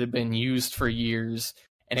one that had been used for years,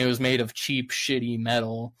 and it was made of cheap, shitty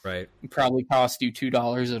metal. Right. It probably cost you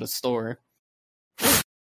 $2 at a store.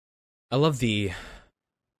 I love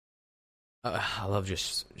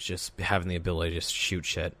just having the ability to just shoot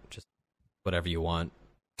shit, just whatever you want.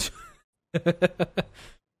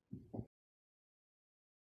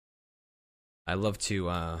 I love to,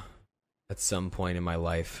 at some point in my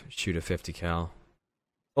life, shoot a 50 cal.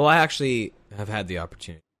 Well, I actually have had the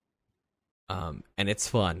opportunity, and it's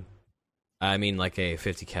fun. I mean, like a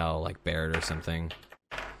 50 cal, like Barrett or something.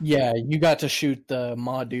 Yeah, you got to shoot the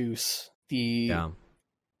Modus, the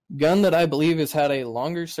gun that I believe has had a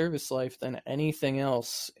longer service life than anything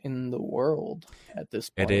else in the world at this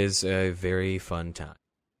point. It is a very fun time.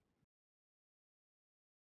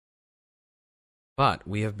 But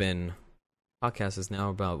we have been... Podcast is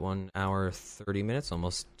now about 1 hour 30 minutes,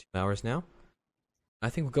 almost 2 hours now.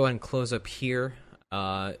 I think we'll go ahead and close up here.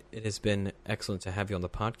 It has been excellent to have you on the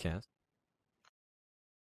podcast.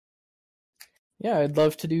 Yeah, I'd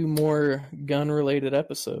love to do more gun-related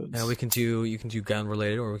episodes. Yeah, you can do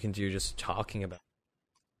gun-related, or we can do just talking about.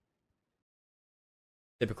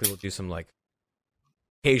 Typically, we'll do some like.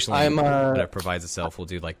 Occasionally, when it provides itself, we'll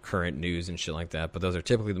do like current news and shit like that. But those are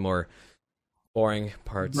typically the more boring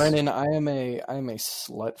parts. Brennan, I am a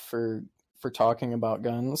slut for talking about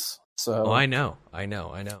guns. So I know.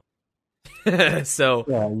 So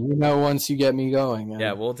yeah, once you get me going,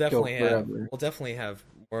 yeah, we'll definitely have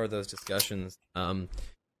more of those discussions. But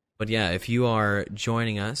yeah, if you are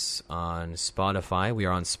joining us on Spotify, we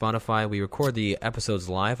are on Spotify. We record the episodes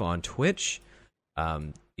live on Twitch.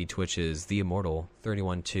 The Twitch is The Immortal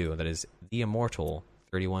 312. That is The Immortal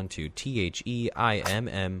 312.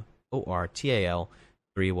 TheImmortal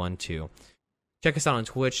 312. Check us out on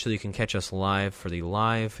Twitch so you can catch us live for the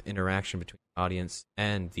live interaction between the audience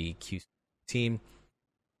and the QC team.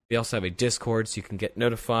 We also have a Discord so you can get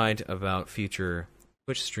notified about future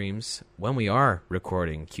Twitch streams when we are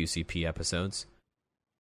recording QCP episodes.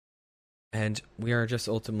 And we are just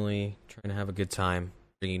ultimately trying to have a good time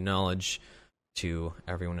bringing knowledge to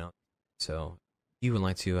everyone else. So if you would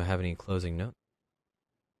like to have any closing notes?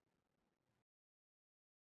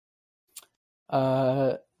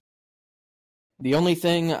 The only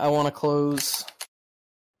thing I want to close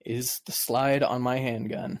is the slide on my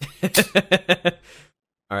handgun.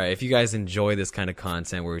 All right, if you guys enjoy this kind of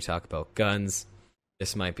content where we talk about guns,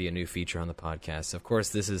 this might be a new feature on the podcast. Of course,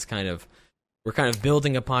 this is we're kind of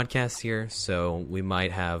building a podcast here, so we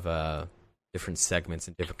might have different segments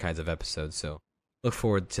and different kinds of episodes. So look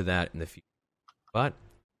forward to that in the future. But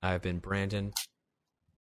I've been Brandon.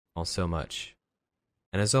 All so much.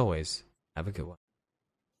 And as always, have a good one.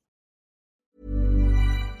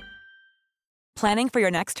 Planning for your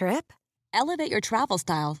next trip? Elevate your travel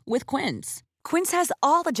style with Quince. Quince has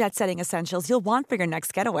all the jet-setting essentials you'll want for your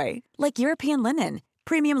next getaway, like European linen,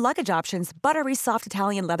 premium luggage options, buttery soft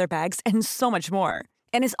Italian leather bags, and so much more.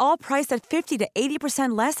 And is all priced at 50 to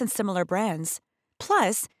 80% less than similar brands.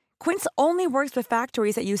 Plus, Quince only works with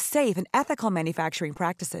factories that use safe and ethical manufacturing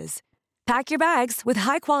practices. Pack your bags with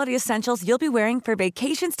high-quality essentials you'll be wearing for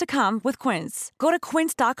vacations to come with Quince. Go to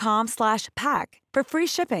quince.com/pack for free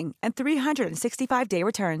shipping and 365-day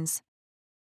returns.